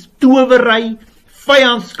 afgodsdiens, towery,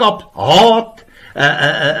 vyandskap, haat,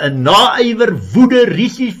 naaiwer, woede,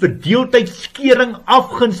 risie, verdeeldheid, skering,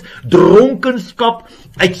 afguns, dronkenskap,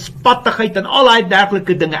 uitspattigheid en al die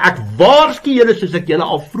dergelike dinge. Ek waarsku julle soos ek julle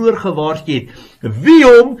al vroeër gewaarsku het. Wie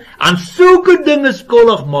hom aan sulke dinge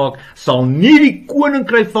skuldig maak, sal nie die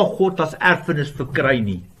koninkryk van God as erfenis verkry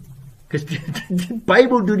nie. Die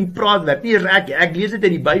Bybel doen die praatwerk, nie ek lees dit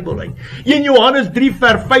in die Bybel uit. 1 Johannes 3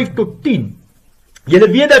 vers 5 tot 10.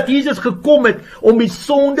 Julle weet dat Jesus gekom het om die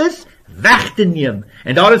sondes weg te neem,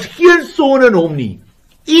 en daar is geen sonde in hom nie.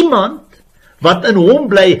 Iemand wat in hom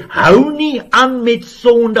bly, hou nie aan met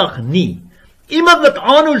sondig nie. Iemand wat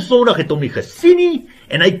aanhou sondig het hom nie gesien nie,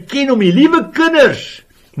 en hy ken hom nie. Liewe kinders,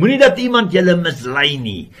 moenie dat iemand julle mislei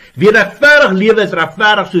nie. Wie regverdig lewe is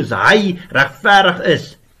regverdig soos hy regverdig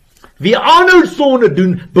is. Wie aanhou sonde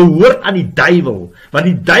doen, behoort aan die duiwel, want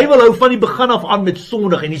die duiwel hou van die begin af aan met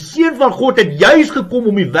sondig, en die Seun van God het juis gekom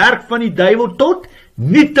om die werk van die duiwel tot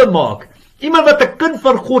niet te maak. Iemand wat 'n kind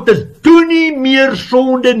van God is, doen nie meer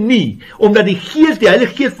sonde nie, omdat die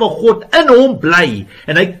Heilige Gees van God in hom bly,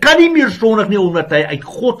 en hy kan nie meer sondig nie, omdat hy uit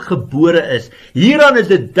God gebore is. Hieraan is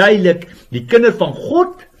dit duidelik, die kinder van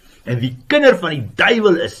God, en wie kinder van die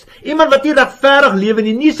duiwel is. Iemand wat nie regverdig lewe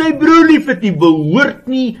nie sy broer lief het nie, behoort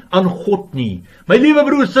nie aan God nie. My liewe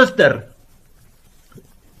broer, suster,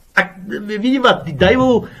 weet jy wat, die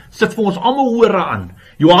duiwel sit vir ons almal hore aan.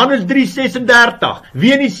 Johannes 3:36,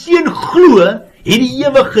 wie in die Seun glo, het die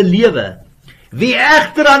ewige lewe. Wie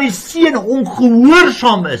egter aan die Seun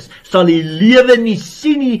ongehoorsaam is, sal die lewe nie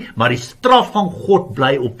sien nie, maar die straf van God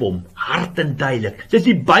bly op hom. Hard en duidelik. Dit is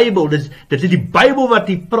die Bybel, dit is die Bybel wat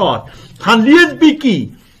hier praat. Gaan lees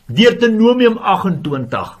bietjie Deuteronomium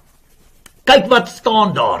 28. Kyk wat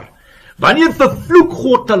staan daar. Wanneer vervloek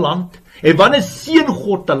God 'n land, en wanneer seën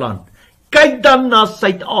God 'n land? Kyk dan na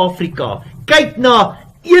Suid-Afrika. Kyk na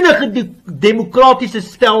enige demokratiese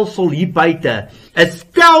stelsel hier buite. 'n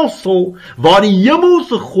Stelsel waar die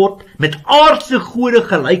hemelse God met aardse gode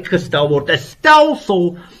gelykgestel word. 'n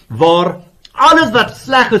Stelsel waar alles wat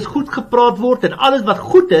sleg is goed gepraat word en alles wat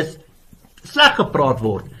goed is sleg gepraat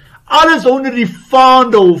word. Alles onder die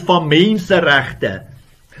vaandel van menseregte.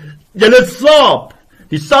 Julle slaap.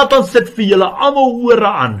 Die Satan sit vir julle almal hore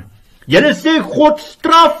aan. Julle sê God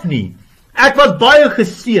straf nie. Ek was baie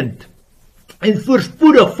geseënd en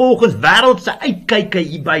voorspoedig volgens wêreldse uitkyke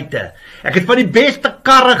hier buite. Ek het van die beste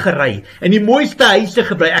karre gery en die mooiste huise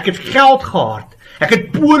gebly. Ek het geld gehad. Ek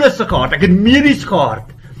het polisse gehad. Ek het medies gehad.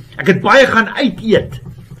 Ek het baie gaan uit eet.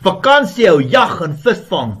 Vakansie hou, jag en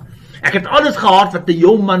visvang. Ek het alles gehad wat 'n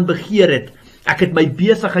jong man begeer het. Ek het my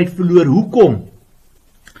besigheid verloor. Hoekom?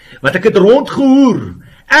 Want ek het rondgehoer,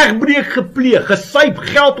 egbreek gepleeg, gesuip,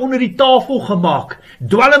 geld onder die tafel gemaak,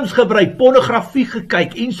 dwelms gebruik, pornografie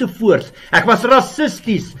gekyk ensovoorts. Ek was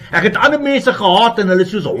rassisties. Ek het ander mense gehaat en hulle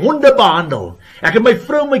soos honde behandel. Ek het my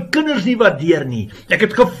vrou en my kinders nie waardeer nie. Ek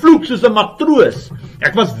het gevloek soos 'n matroos.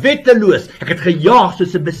 Ek was wetteloos. Ek het gejaag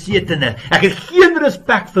soos 'n besetene. Ek het geen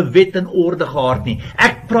respek vir wet en orde gehad nie.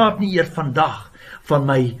 Ek praat nie eers vandag van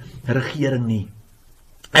my regering nie.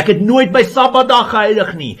 Ek het nooit by Sabbatdag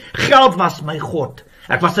geheilig nie. Geld was my God.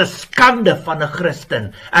 Ek was 'n skande van 'n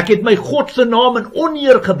Christen. Ek het my God se naam in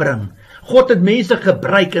oneer gebring. God het mense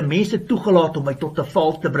gebruik en mense toegelaat om my tot 'n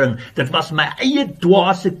val te bring. Dit was my eie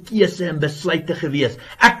dwaase keuse en besluite gewees.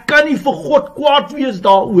 Ek kan nie vir God kwaad wees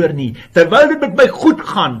daaroor nie. Terwyl dit met my goed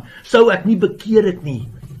gaan, sou ek nie bekeer het nie.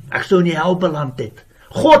 Ek sou in die hel beland het.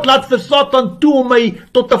 God laat vir Satan toe om my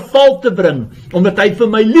tot 'n val te bring, omdat hy vir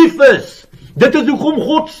my lief is. Dit is hoekom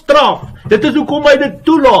God straf. Dit is hoekom hy dit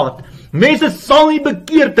toelaat. Mense sal nie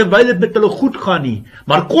bekeer terwyl dit met hulle goed gaan nie.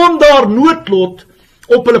 Maar kom daar noodlot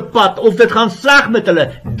op hulle pad, of dit gaan sleg met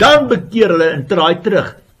hulle, dan bekeer hulle en draai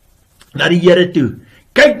terug na die Here toe.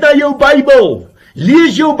 Kyk na jou Bybel.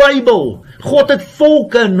 Lees jou Bybel. God het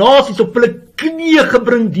volke en nasies op hulle knieë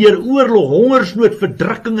gebring deur oorlog, hongersnood,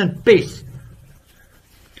 verdrukking en pes.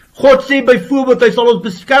 God sê byvoorbeeld, hy sal ons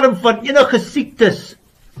beskerm van enige siektes.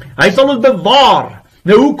 Hy sal ons bewaar.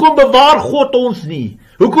 Nou hoekom bewaar God ons nie?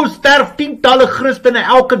 Hoekom sterf tientalle Christene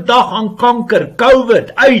elke dag aan kanker,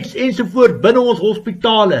 COVID, AIDS ensovoort binne ons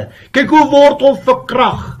hospitale? Kyk hoe word ons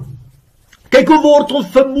verkrag. Kyk hoe word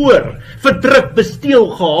ons vermoor, verdruk, besteel,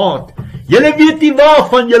 gehaat. Julle weet nie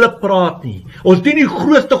waarvan julle praat nie. Ons dien die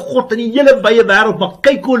grootste God in die hele wye wêreld, maar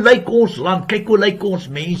kyk hoe lyk ons land, kyk hoe lyk ons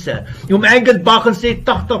mense. Om Engelbach sê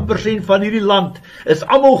 80% van hierdie land is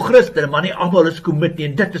almal Christene, maar nie almal is commit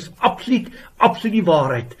nie, en dit is absoluut die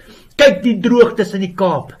waarheid. Kyk die droogtes in die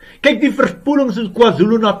Kaap, kyk die verspoelings in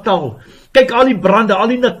KwaZulu-Natal, kyk al die brande, al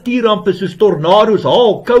die natuurrampe soos tornado's,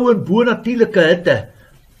 haal, koue en bonatuurlike hitte.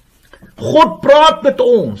 God praat met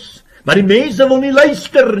ons, maar die mense wil nie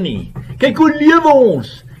luister nie. Kyk hoe lewe ons,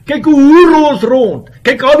 kyk hoe hoer ons rond,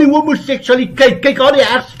 kyk al die homoseksualiteit, kyk al die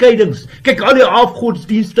egskeidings, kyk al die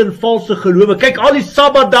afgodsdienste en valse gelowe, kyk al die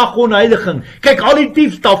Sabbatdag onheiliging, kyk al die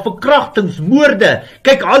diefstal, verkrachtings, moorde,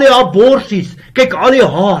 kyk al die aborsies, kyk al die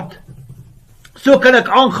haat. So kan ek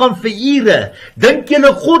aangaan vir ure. Dink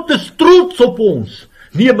julle God is trots op ons?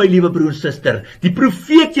 Nee, my liewe broer en suster, die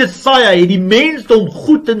profeet Jesaja het die mensdom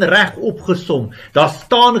goed en reg opgesom. Daar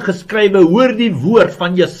staan geskrywe, hoor die woord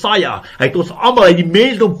van Jesaja. Hy het ons almal, hy het die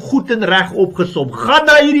mensdom goed en reg opgesom. Gaan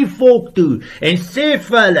na hierdie volk toe en sê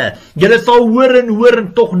vir hulle, julle sal hoor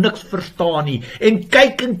en tog niks verstaan nie. En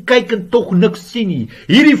kyk en tog niks sien nie.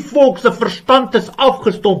 Hierdie volk se verstand is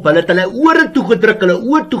afgestomp. Hulle het hulle ore toegedruk, hulle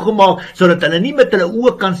oë toegemaak, sodat hulle nie met hulle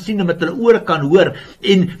oë kan sien en met hulle ore kan hoor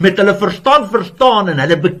en met hulle verstand verstaan en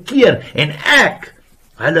hulle bekeer en ek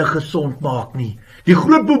hulle gesond maak nie. Die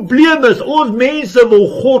groot probleem is, ons mense wil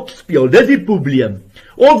God speel, dis die probleem.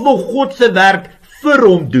 Ons wil God se werk vir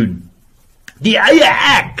hom doen. Die eie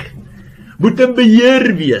ek moet in beheer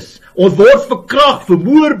wees. Ons word verkragt,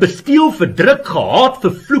 vermoor, besteel, verdruk, gehaat,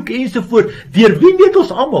 vervloek ensovoort. Deur wie weet ons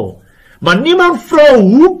almal? Maar niemand vra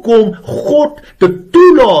hoekom God dit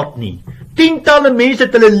toelaat nie. Tientalle mense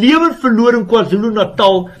het hulle lewens verloor in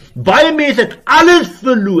KwaZulu-Natal. Baie mense het alles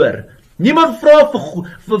verloor. Niemand vra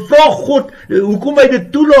God hoekom hy dit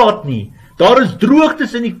toelaat nie. Daar is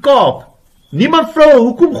droogtes in die Kaap. Niemand vra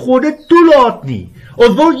hoekom God dit toelaat nie.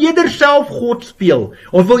 Ons wil eerder self God speel.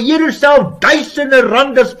 Ons wil eerder self duisende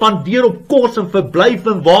rande spandeer op kos en verblyf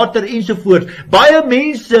en water ensovoort. Baie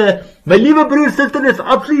mense, my liewe broers, dit is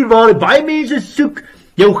absoluut waar. Baie mense soek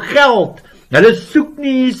jou geld. Hulle soek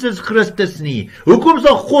nie Jesus Christus nie. Hoekom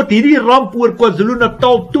sal God hierdie ramp oor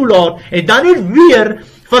KwaZulu-Natal toelaat en dan net weer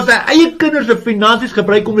van sy eie kinders se finansies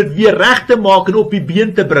gebruik om dit weer reg te maak en op die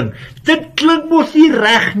been te bring? Dit klink mos nie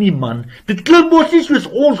reg nie, man. Dit klink mos nie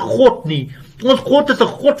soos ons God nie. Ons God is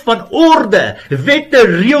 'n God van orde, wette,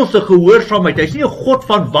 reëls en gehoorsaamheid. Hy's nie 'n God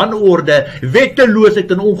van wanorde,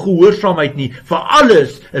 wetteloosheid en ongehoorsaamheid nie. Vir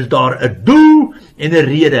alles is daar 'n doel en 'n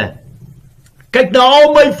rede. Kyk na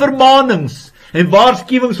al my vermaanings en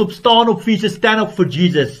waarskuwings op staan op Jesus, stand up for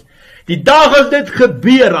Jesus. Die dag as dit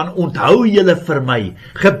gebeur, dan onthou julle vir my.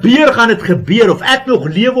 Gebeur gaan dit gebeur, of ek nog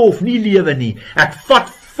lewe of nie lewe nie. Ek vat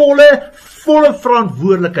volle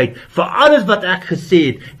verantwoordelikheid vir alles wat ek gesê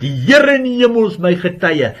het. Die Here in die hemel is my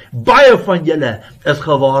getuie. Baie van julle is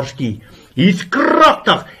gewaarsku. Hier's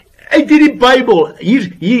kragtig uit hierdie Bybel.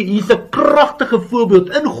 Hier's 'n kragtige voorbeeld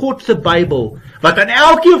in God se Bybel wat aan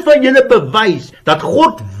elkeen van julle bewys dat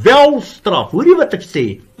God wel straf. Hoor jy wat ek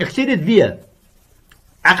sê? Ek sê dit weer.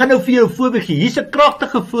 Ek gaan nou vir jou 'n voorbeeld gee. Hier's 'n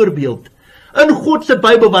kragtige voorbeeld in God se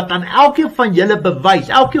Bybel wat aan elkeen van julle bewys,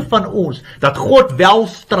 elkeen van ons, dat God wel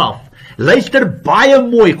straf. Luister baie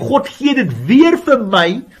mooi. God gee dit weer vir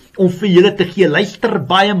my om vir julle te gee. Luister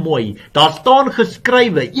baie mooi. Daar staan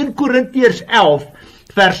geskrywe 1 Korintiërs 11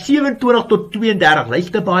 vers 27 tot 32.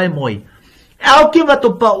 Luister baie mooi. Elkeen wat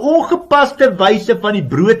op 'n ongepaste wyse van die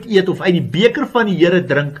brood eet of uit die beker van die Here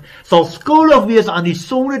drink, sal skuldig wees aan die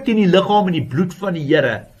sonde teen die liggaam en die bloed van die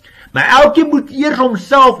Here. Maar elkeen moet eers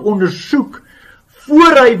homself ondersoek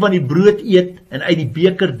voor hy van die brood eet en uit die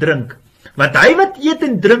beker drink. Want hy wat eet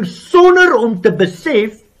en drink sonder om te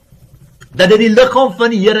besef dat dit die liggaam van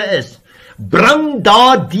die Here is, bring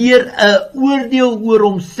daardeur 'n oordeel oor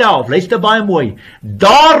homself. Luister baie mooi.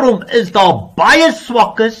 Daarom is daar baie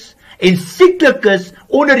swakkes en sieklikes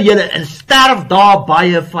onder julle en sterf daar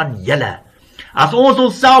baie van julle. As ons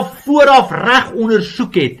onsself vooraf reg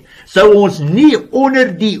ondersoek het, sou ons nie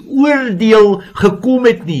onder die oordeel gekom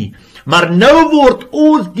het nie. Maar nou word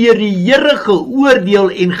ons deur die Here geoordeel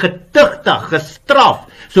en getuigtig, gestraf,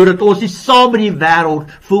 sodat ons nie saam met die wêreld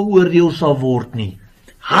veroordeel sal word nie.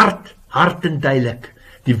 Hard en duidelik.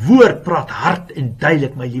 Die woord praat hard en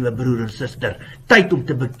duidelik, my liewe broer en suster. Tyd om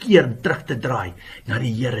te bekeer en terug te draai na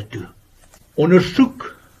die Here toe.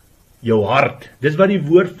 Ondersoek jou hart. Dis wat die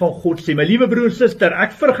woord van God sê. My liewe broer en suster,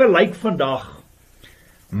 ek vergelyk vandag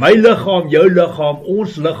My liggaam, jou liggaam,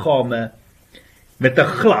 ons liggame, met 'n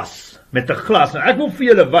glas. Nou ek wil vir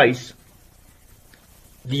julle wys,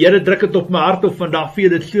 die Here druk dit op my hart om vandag vir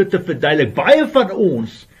julle dit so te verduidelik. Baie van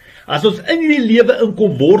ons, as ons in die lewe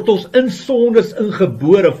inkom, word ons in sondes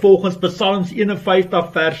ingebore, volgens Psalms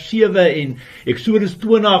 51 vers 7 en Eksodus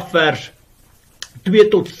 20 vers 2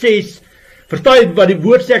 tot 6. Verstaan jy wat die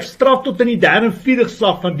woord sê, ek straf tot in die 3de en 4de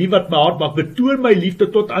geslag van die wat my hart maak, betoon my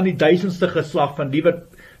liefde tot aan die 1000ste geslag van die wat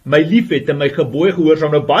my lief het en my gebooie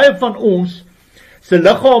gehoorsaam. Nou baie van ons se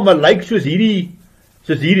liggame lyk soos hierdie,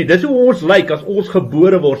 dis hoe ons lyk as ons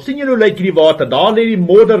gebore word. Sien jy hoe lyk hierdie water, daar lê die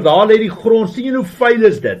modder, daar lê die grond, sien jy hoe vuil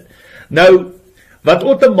is dit? Nou, wat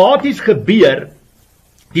outomaties gebeur,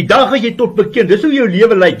 die dag as jy tot bekend, dis hoe jou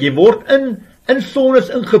lewe lyk, jy word in sondes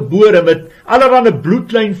ingebore met allerlei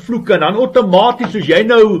bloedlyn vloeke, en dan outomaties as jy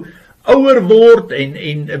nou ouer word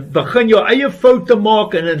en begin jou eie foute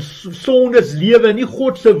maak en in sondes lewe, nie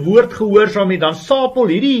God se woord gehoorsaam nie, dan sapel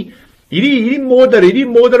hierdie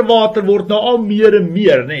modderwater word nou al meer en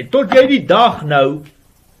meer, nee, tot jy die dag nou,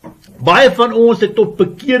 baie van ons het tot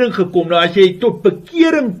bekering gekom. Nou as jy tot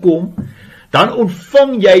bekering kom, dan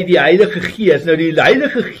ontvang jy die Heilige Gees. Nou die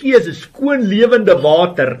Heilige Gees is skoon lewende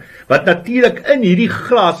water, wat natuurlik in hierdie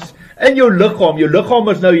glas, in jou liggaam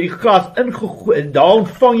is nou hierdie glas ingegooi, daar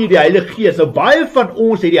ontvang jy die Heilige Gees. Nou baie van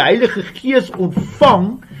ons het die Heilige Gees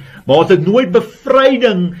ontvang, maar ons het nooit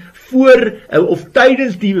bevryding voor, of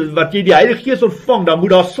tydens wat jy die Heilige Gees ontvang, dan moet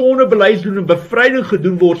daar sondebelydenis doen en bevryding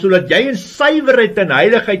gedoen word, sodat jy in suiwerheid en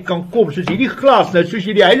heiligheid kan kom, soos hierdie glas. Nou soos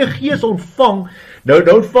jy die Heilige Gees ontvang, nou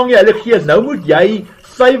ontvang jy Heilige Gees, nou moet jy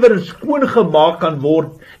suiwer en skoon gemaak kan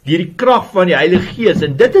word deur die krag van die Heilige Gees.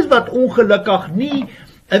 En dit is wat ongelukkig nie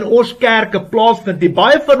in ons kerke plaasvind.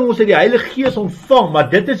 Baie van ons het die Heilige Gees ontvang, maar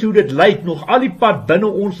dit is hoe dit lyk, nog al die pad binne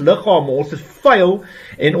ons liggame. Ons is vuil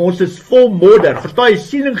en ons is vol modder. Verstaan jy,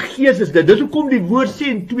 siel en gees is dit. Dis hoekom die woord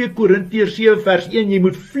sê in 2 Korintiërs 7 vers 1, jy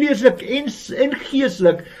moet vleeslik en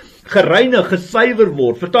geestelik gereinig, gesuiwer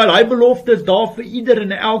word. Verstaan jy, daai belofte is daar vir ieder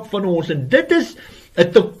en elk van ons, en dit is 'n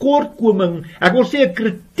tekortkoming, ek wil sê 'n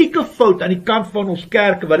kritieke fout aan die kant van ons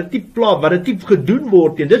kerke, wat dit nie gedoen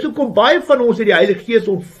word nie. Dis hoekom baie van ons het die Heilige Gees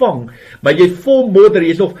ontvang, maar jy vol modder,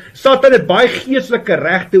 jy's nog, Satan het baie geestelike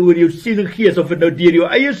regte oor jou siel en gees, of dit nou deur jou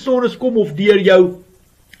eie sondes kom, of deur jou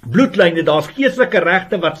bloedlyne, daar's geestelike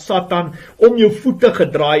regte wat Satan om jou voete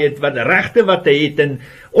gedraai het, wat regte wat hy het, en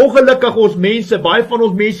ongelukkig ons mense, baie van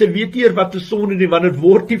ons mense weet nie wat 'n sonde nie, want dit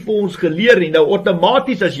word nie vir ons geleer nie. Nou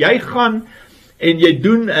outomaties as jy gaan en jy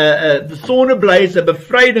doen sondeblydenis, 'n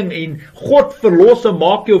bevryding, en God verlos en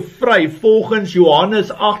maak jou vry, volgens Johannes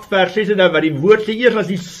 8 vers 36, wat die woord sê, eers as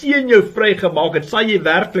die Seun jou vry gemaak het, sal jy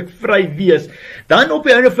werklik vry wees. Dan op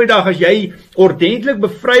die einde van die dag, as jy ordentlik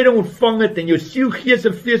bevryding ontvang het, en jou siel, gees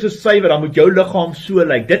en vlees is suiwer, dan moet jou liggaam so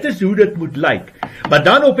lyk. Dit is hoe dit moet lyk. Maar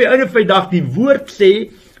dan op die einde van die dag, die woord sê,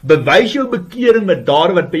 bewys jou bekering met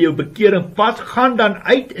dade wat by jou bekering pas, gaan dan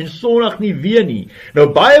uit en sondig nie weer nie. Nou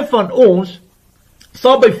baie van ons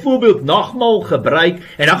sal byvoorbeeld nagmaal gebruik,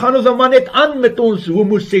 en dan gaan ons nou maar net aan met ons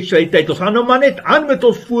homoseksualiteit, ons gaan nou maar net aan met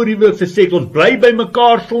ons voorhuwelikse seks, ons bly by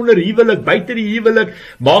mekaar sonder huwelik, buite die huwelik,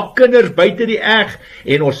 maak kinders buite die eg,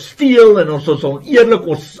 en ons steel, en ons is oneerlik,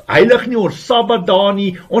 ons heilig nie ons Sabbat daar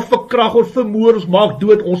nie, ons verkrag, ons vermoor, ons maak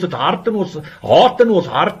dood, ons het hart in ons, haat in ons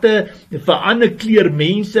harte, vir ander kleur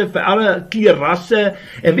mense, vir alle kleur rasse,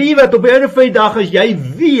 en weet jy wat, op die einde van die dag, as jy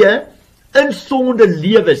weer in sonde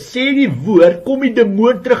lewe, sê die woord, kom die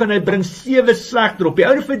demoon terug en hy bring 7 slegter. Op die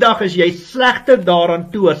oude van die dag is jy slegter daaraan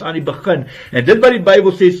toe as aan die begin. En dit wat die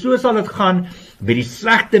Bybel sê, so sal het gaan met die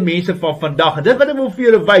slegte mense van vandag. En dit wat ek wil vir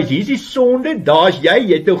julle wys, hier is die sonde, daar is jy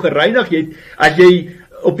het nou gereinig, as jy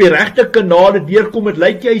op die regte kanale deurkom, het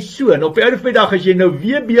lyk jy so. En op die oude van die dag, as jy nou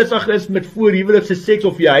weer besig is met voorhuwelikse seks,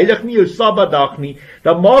 of jy heilig nie jou Sabbatdag nie,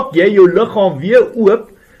 dan maak jy jou liggaam weer oop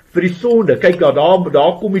vir die sonde. Kyk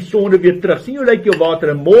daar kom die sonde weer terug. Sien hoe lyk jou water,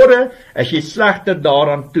 en môre as jy slegter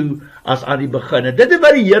daaraan toe as aan die begin. En dit is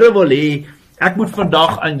wat die Here wil hê, ek moet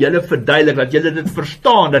vandag aan julle verduidelik, dat julle dit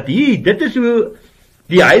verstaan, dat dit is hoe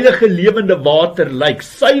die heilige lewende water lyk,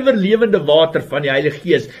 suiwer lewende water van die Heilige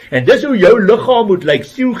Gees, en dis hoe jou liggaam moet lyk,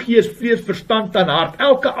 siel, gees, vlees, verstand en hart,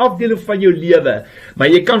 elke afdeling van jou lewe. Maar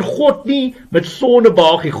jy kan God nie met sonde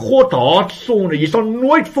behaag nie, God haat sonde, jy sal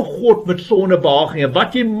nooit vir God met sonde behaag nie, en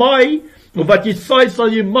wat jy maai, of wat jy saai,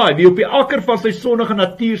 sal jy maai, wie op die akker van sy sondige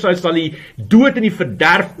natuur saai, sal hy dood in die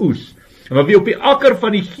verderf oes, maar wie op die akker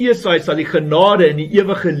van die Gees saai, sal die genade in die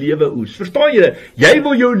ewige lewe oes. Verstaan jy? Jy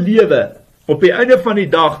wil jou lewe op die einde van die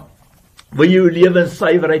dag wil jy jou lewe in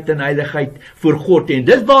suiwerheid en heiligheid voor God hê. En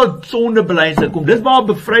dis waar sondebelydenis kom, dis waar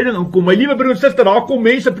bevryding inkom. My liewe broer en suster, daar kom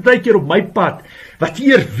mense partykeer op my pad, wat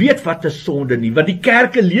nie eers weet wat is sonde nie, wat die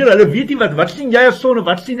kerke leer, hulle weet nie wat sien jy as sonde,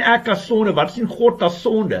 wat sien ek as sonde, wat sien God as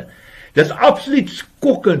sonde. Dis absoluut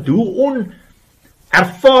skokkend, hoe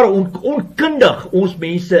onkundig ons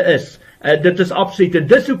mense is. Dit is absoluut, en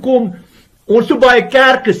dis hoekom ons so baie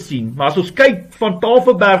kerke sien, maar as ons kyk van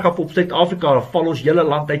Tafelberg af op Suid-Afrika, dan val ons hele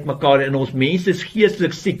land uit mekaar en ons mense is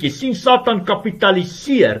geestelik siek. Jy sien Satan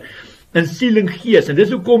kapitaliseer in siel en gees, en dis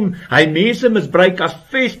hoekom hy mense misbruik as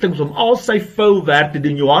vestings om al sy vuil werk te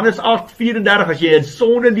doen. Johannes 8:34, as jy in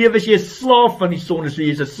sonde lewe, is jy 'n slaaf van die sonde, so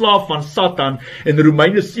jy is 'n slaaf van Satan. En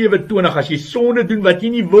Romeine 7:20, as jy sonde doen wat jy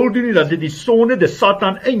nie wil doen nie, dan is dit die sonde, dis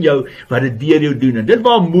Satan in jou, wat dit deur jou doen. En dit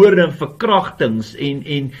waar moorde en verkrachtings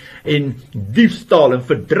en diefstal en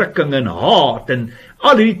verdrukking en haat en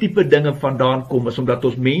al hierdie tipe dinge vandaan kom, is omdat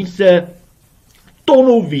ons mense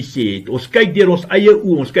tunnelvisie het. Ons kyk deur ons eie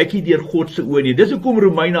oë, ons kyk nie deur God se oë nie. Dis hoekom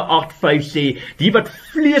Romeine 8:5 sê, die wat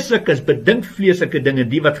vleeslik is, bedink vleeslike dinge,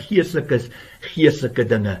 die wat geestelik is, geestelike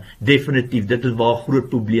dinge. Definitief, dit is waar groot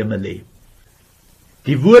probleme lê.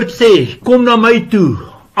 Die woord sê, kom na my toe,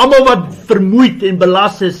 almal wat vermoeid en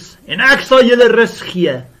belas is, en ek sal julle rus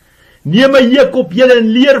gee. Neem my juk op julle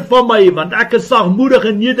en leer van my, want ek is sagmoedig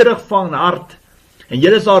en nederig van hart, en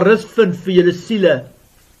julle sal rus vind vir julle siele.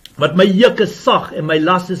 Want my juk is sag en my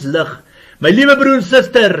las is lig. My liewe broer en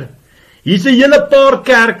suster, hier's 'n hele paar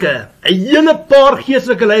kerke, 'n hele paar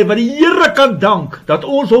geestelike leiers wat die Here kan dank dat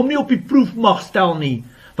ons hom nie op die proef mag stel nie.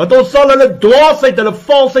 Want ons sal hulle dwaasheid, hulle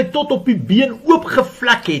valsheid tot op die been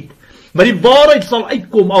oopgevlek het. Maar die waarheid sal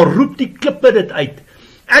uitkom, al roep die klippe dit uit.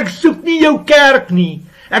 Ek soek nie jou kerk nie.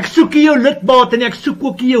 Ek soek nie jou lidmate nie, ek soek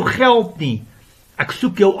ook nie jou geld nie. Ek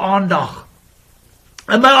soek jou aandag.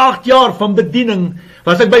 In my 8 jaar van bediening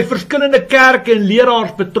was ek by verskillende kerke en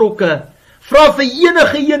leraars betrokke. Vra vir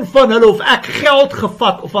enige een van hulle of ek geld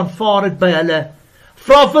gevat of aanvaar het by hulle.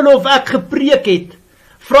 Vra vir hulle of ek gepreek het.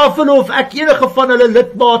 Vra vir hulle of ek enige van hulle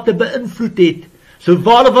lidmate beïnvloed het. So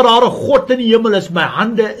ware God in die hemel is, my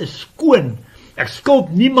hande is skoon. Ek skuld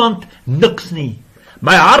niemand niks nie.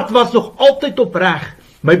 My hart was nog altyd opreg.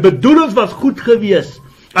 My bedoelings was goed gewees.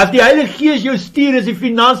 As die Heilige Gees jou stuur, is die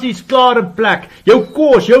finansies klaar in plek. Jou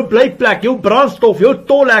kos, jou blyplek, jou brandstof, jou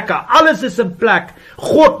tolhekke, alles is in plek.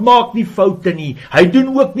 God maak nie foute nie. Hy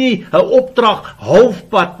doen ook nie 'n opdrag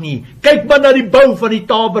halfpad nie. Kyk maar na die bou van die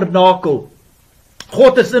tabernakel.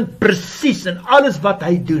 God is presies in alles wat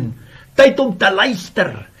hy doen. Tyd om te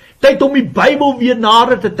luister. Tyd om die Bybel weer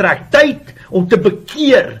nader te trek. Tyd om te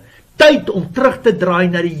bekeer. Tyd om terug te draai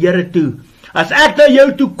na die Here toe. As ek na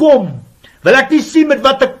jou toe kom, wil ek nie sien met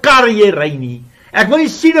watter kar jy ry nie. Ek wil nie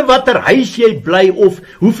sien in watter huis jy bly of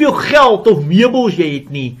hoeveel geld of meubels jy het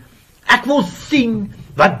nie. Ek wil sien,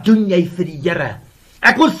 wat doen jy vir die Here?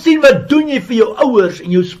 Ek wil sien, wat doen jy vir jou ouers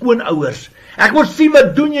en jou skoonouers? Ek wil sien,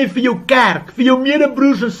 wat doen jy vir jou kerk, vir jou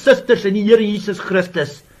medebroers en susters in die Here Jesus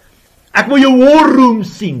Christus? Ek wil jou war room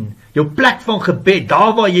sien, jou plek van gebed,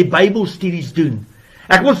 daar waar jy Bybelstudies doen.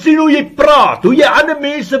 Ek wil sien hoe jy praat, hoe jy ander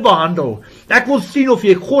mense behandel. Ek wil sien of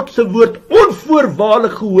jy God se woord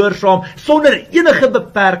onvoorwaardelik gehoorsaam, sonder enige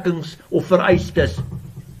beperkings of vereistes.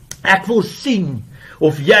 Ek wil sien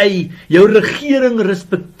of jy jou regering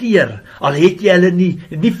respekteer, al het jy hulle nie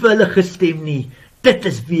vir hulle gestem nie. Dit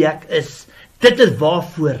is wie ek is. Dit is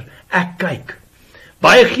waarvoor ek kyk.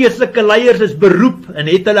 Baie geestelike leiers is beroep en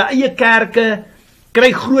het hulle eie kerke,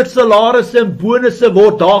 kry groot salarisse en bonusse,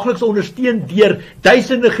 word daagliks ondersteun deur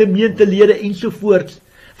duisende gemeentelede ensovoorts.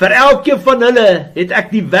 Vir elkeen van hulle het ek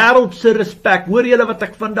die wêreldse respek. Hoor julle wat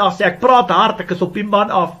ek vandag sê? Ek praat hard, ek is op die man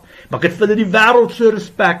af, maar ek het vir hulle die wêreldse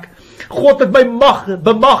respek. God het my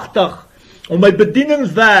bemagtig om my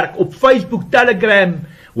bedieningswerk op Facebook, Telegram,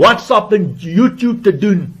 WhatsApp en YouTube te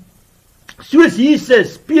doen. Soos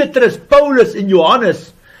Jesus, Petrus, Paulus en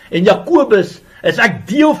Johannes en Jakobus, is ek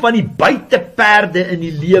deel van die buiteperde in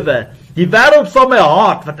die lewe. Die wêreld sal my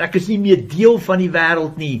haat, want ek is nie meer deel van die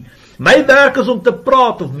wêreld nie. My werk is om te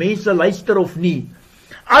praat of mense luister of nie.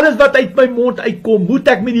 Alles wat uit my mond uitkom, moet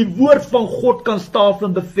ek met die woord van God kan staf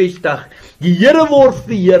en bevestig. Die Here word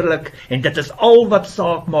verheerlik en dit is al wat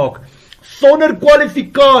saak maak. Sonder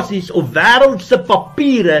kwalifikasies of wêreldse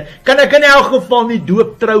papiere kan ek in elk geval nie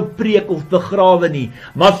doop, trou, preek of begrawe nie.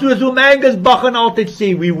 Maar soos Angus Baggan altyd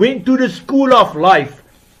sê, we went to the school of life,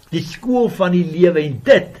 die skool van die lewe, en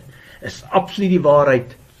dit is absoluut die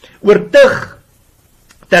waarheid. Oortuig,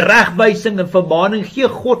 teregwysing en vermaning gee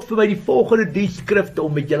God vir my die volgende 3 skrifte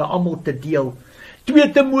om met julle almal te deel.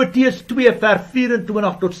 2 Timoteus 2 vers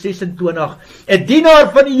 24 tot 26. 'n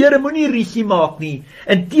dienaar van die Here moenie rusie maak nie.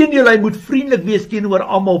 Inteendeel, hy moet vriendelik wees teenoor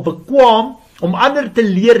almal, bekwaam om ander te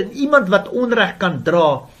leer en iemand wat onreg kan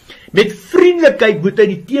dra. Met vriendelikheid moet hy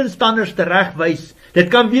die teenstanders teregwys. Dit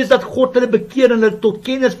kan wees dat God hulle bekeer en hulle tot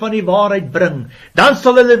kennis van die waarheid bring. Dan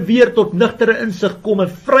sal hulle weer tot nugtere insig kom en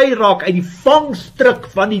vry raak uit die vangstrik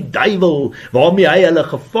van die duiwel, waarmee hy hulle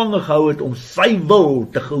gevange gehou het om sy wil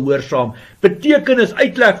te gehoorsaam. Betekenis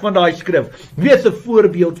uitleg van daai skrif. Wees 'n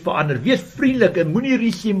voorbeeld vir ander. Wees vriendelik en moenie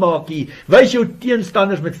rusie maak nie. Wys jou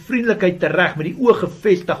teenstanders met vriendelikheid tereg, met die oog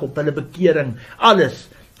gefestig op hulle bekering. Alles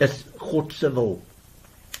is God se wil.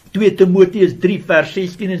 2 Timoteus 3 vers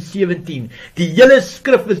 16 en 17. Die hele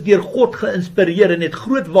skrif is deur God geïnspireer en het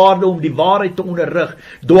groot waarde om die waarheid te onderrig,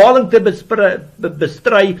 dwaling te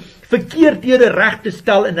bestry, verkeerdhede reg te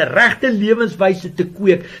stel en 'n regte lewenswyse te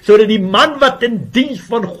kweek, sodat die man wat in diens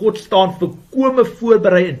van God staan volkome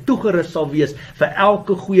voorberei en toegerus sal wees vir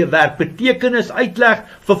elke goeie werk. Betekenis uitleg,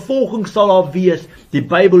 vervolging sal daar wees. Die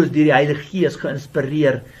Bybel is deur die Heilige Gees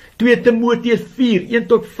geïnspireer. 2 Timoteus 4, 1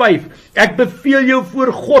 tot 5. Ek beveel jou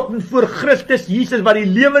voor God en voor Christus Jesus, wat die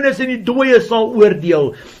lewendes en die dooies sal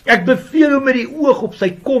oordeel. Ek beveel jou met die oog op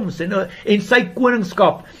sy koms en sy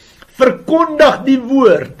koningskap. Verkondig die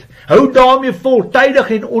woord. Hou daarmee vol,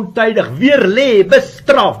 tydig en ontydig. Weerlê,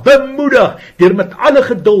 bestraf, bemoedig, deur met alle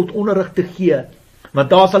geduld onderrig te gee. Want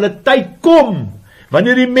daar sal 'n tyd kom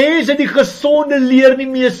wanneer die mense die gesonde leer nie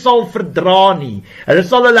meer sal verdra nie. Hulle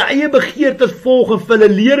sal hulle eie begeertes volg en vir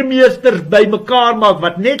hulle leermeesters bymekaar maak,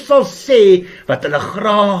 wat net sal sê wat hulle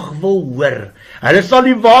graag wil hoor. Hulle sal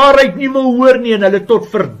die waarheid nie wil hoor nie en hulle tot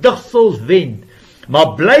verdigsels wend.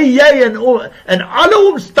 Maar bly jy in alle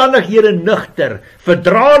omstandighede nugter,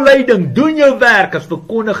 verdra lyding, doen jou werk as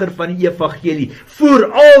verkondiger van die evangelie, voer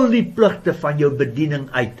al die pligte van jou bediening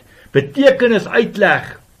uit. Betekenis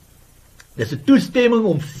uitleg. Dit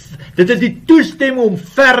is die toestemming om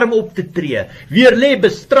ferm op te tree. Weerlê,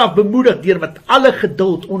 bestraf, bemoedig deur met alle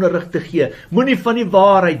geduld onderrig te gee. Moenie van die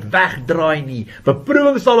waarheid wegdraai nie.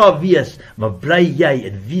 Beproewing sal daar wees, maar bly jy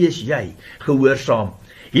en wees jy gehoorsaam.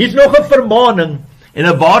 Hier is nog 'n vermaaning en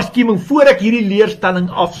 'n waarskuwing voor ek hierdie leerstelling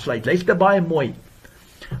afsluit. Luister baie mooi.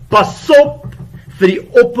 Pas op vir die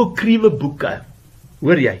apokryfe boeke.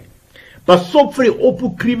 Hoor jy? Pas op vir die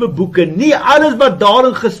apokryfe boeke. Nie alles wat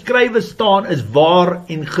daarin geskrywe staan is waar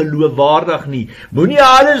en geloofwaardig nie. Moenie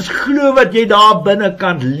alles glo wat jy daar binne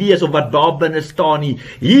kan lees of wat daar binne staan nie.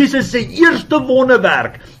 Jesus se eerste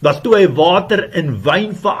wonderwerk was toe hy water in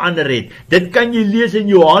wyn verander het. Dit kan jy lees in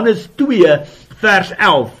Johannes 2 vers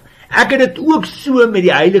 11. Ek het dit ook so met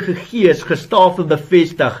die Heilige Gees gestaaf en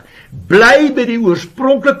bevestig. Bly by die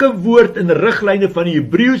oorspronklike woord en riglyne van die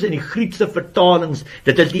Hebreëus en die Griekse vertalings.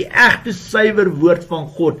 Dit is die egte suiwer woord van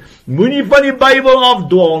God. Moenie van die Bybel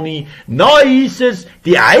afdwaal nie. Na Jesus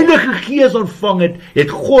die Heilige Gees ontvang het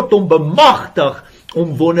God hom bemagtig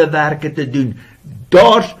om wonderwerke te doen.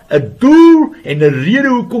 Daar's 'n doel en 'n rede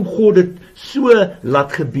hoekom God dit so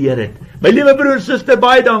laat gebeur het. My liewe broer en suster,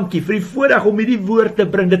 baie dankie vir die voorreg om hierdie woord te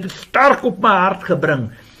bring. Dit het sterk op my hart gebring.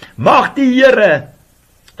 Mag die Here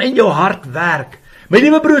in jou hart werk. My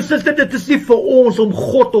liewe broer en suster, dit is nie vir ons om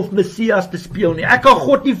God of Messias te speel nie. Ek kan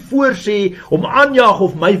God nie voorsê om aanjaag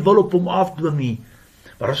of my wil op hom afdwing nie.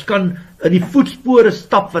 Maar ons kan in die voetspore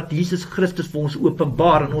stap wat Jesus Christus vir ons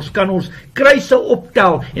openbaar, en ons kan ons kruise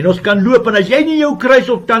optel, en ons kan loop, en as jy nie jou kruis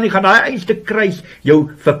optel nie, gaan daai einste kruis jou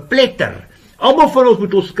verpletter. Almal van ons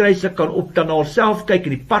moet ons kruise kan optel, na onsself kyk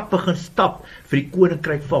en die pad begin stap vir die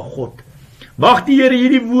koninkryk van God. Mag die Here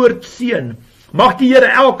hierdie woord seën. Mag die Here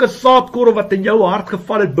elke saadkorrel wat in jou hart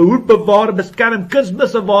geval het, behoed, bewaar, beskerm,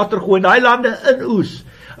 kunsmisse water gooi, en daai lande inoes.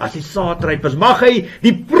 As die saad ryp is, mag hy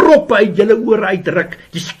die proppe uit julle ore uitruk,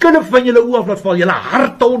 die skille van julle oë af laat val, julle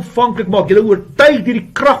harte ontvanklik maak, julle oortuig deur die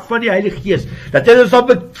krag van die Heilige Gees, dat julle sal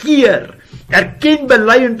bekeer, erken,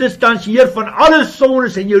 bely en distansieer van alle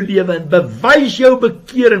sondes in jou lewe, en bewys jou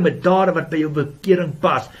bekering met dade wat by jou bekering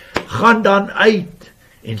pas. Gaan dan uit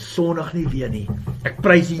en sondig nie weer nie. Ek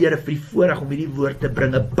prys die Here vir die voorreg om hierdie woord te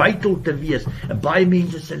bring, 'n bytel te wees in baie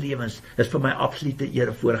mense se lewens. Dis vir my absolute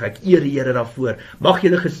ere voorreg. Ek eer die Here daarvoor. Mag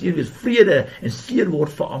julle geseën wees, vrede en seën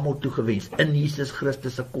word vir almal toegewens in Jesus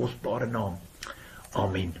Christus se kosbare naam.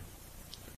 Amen.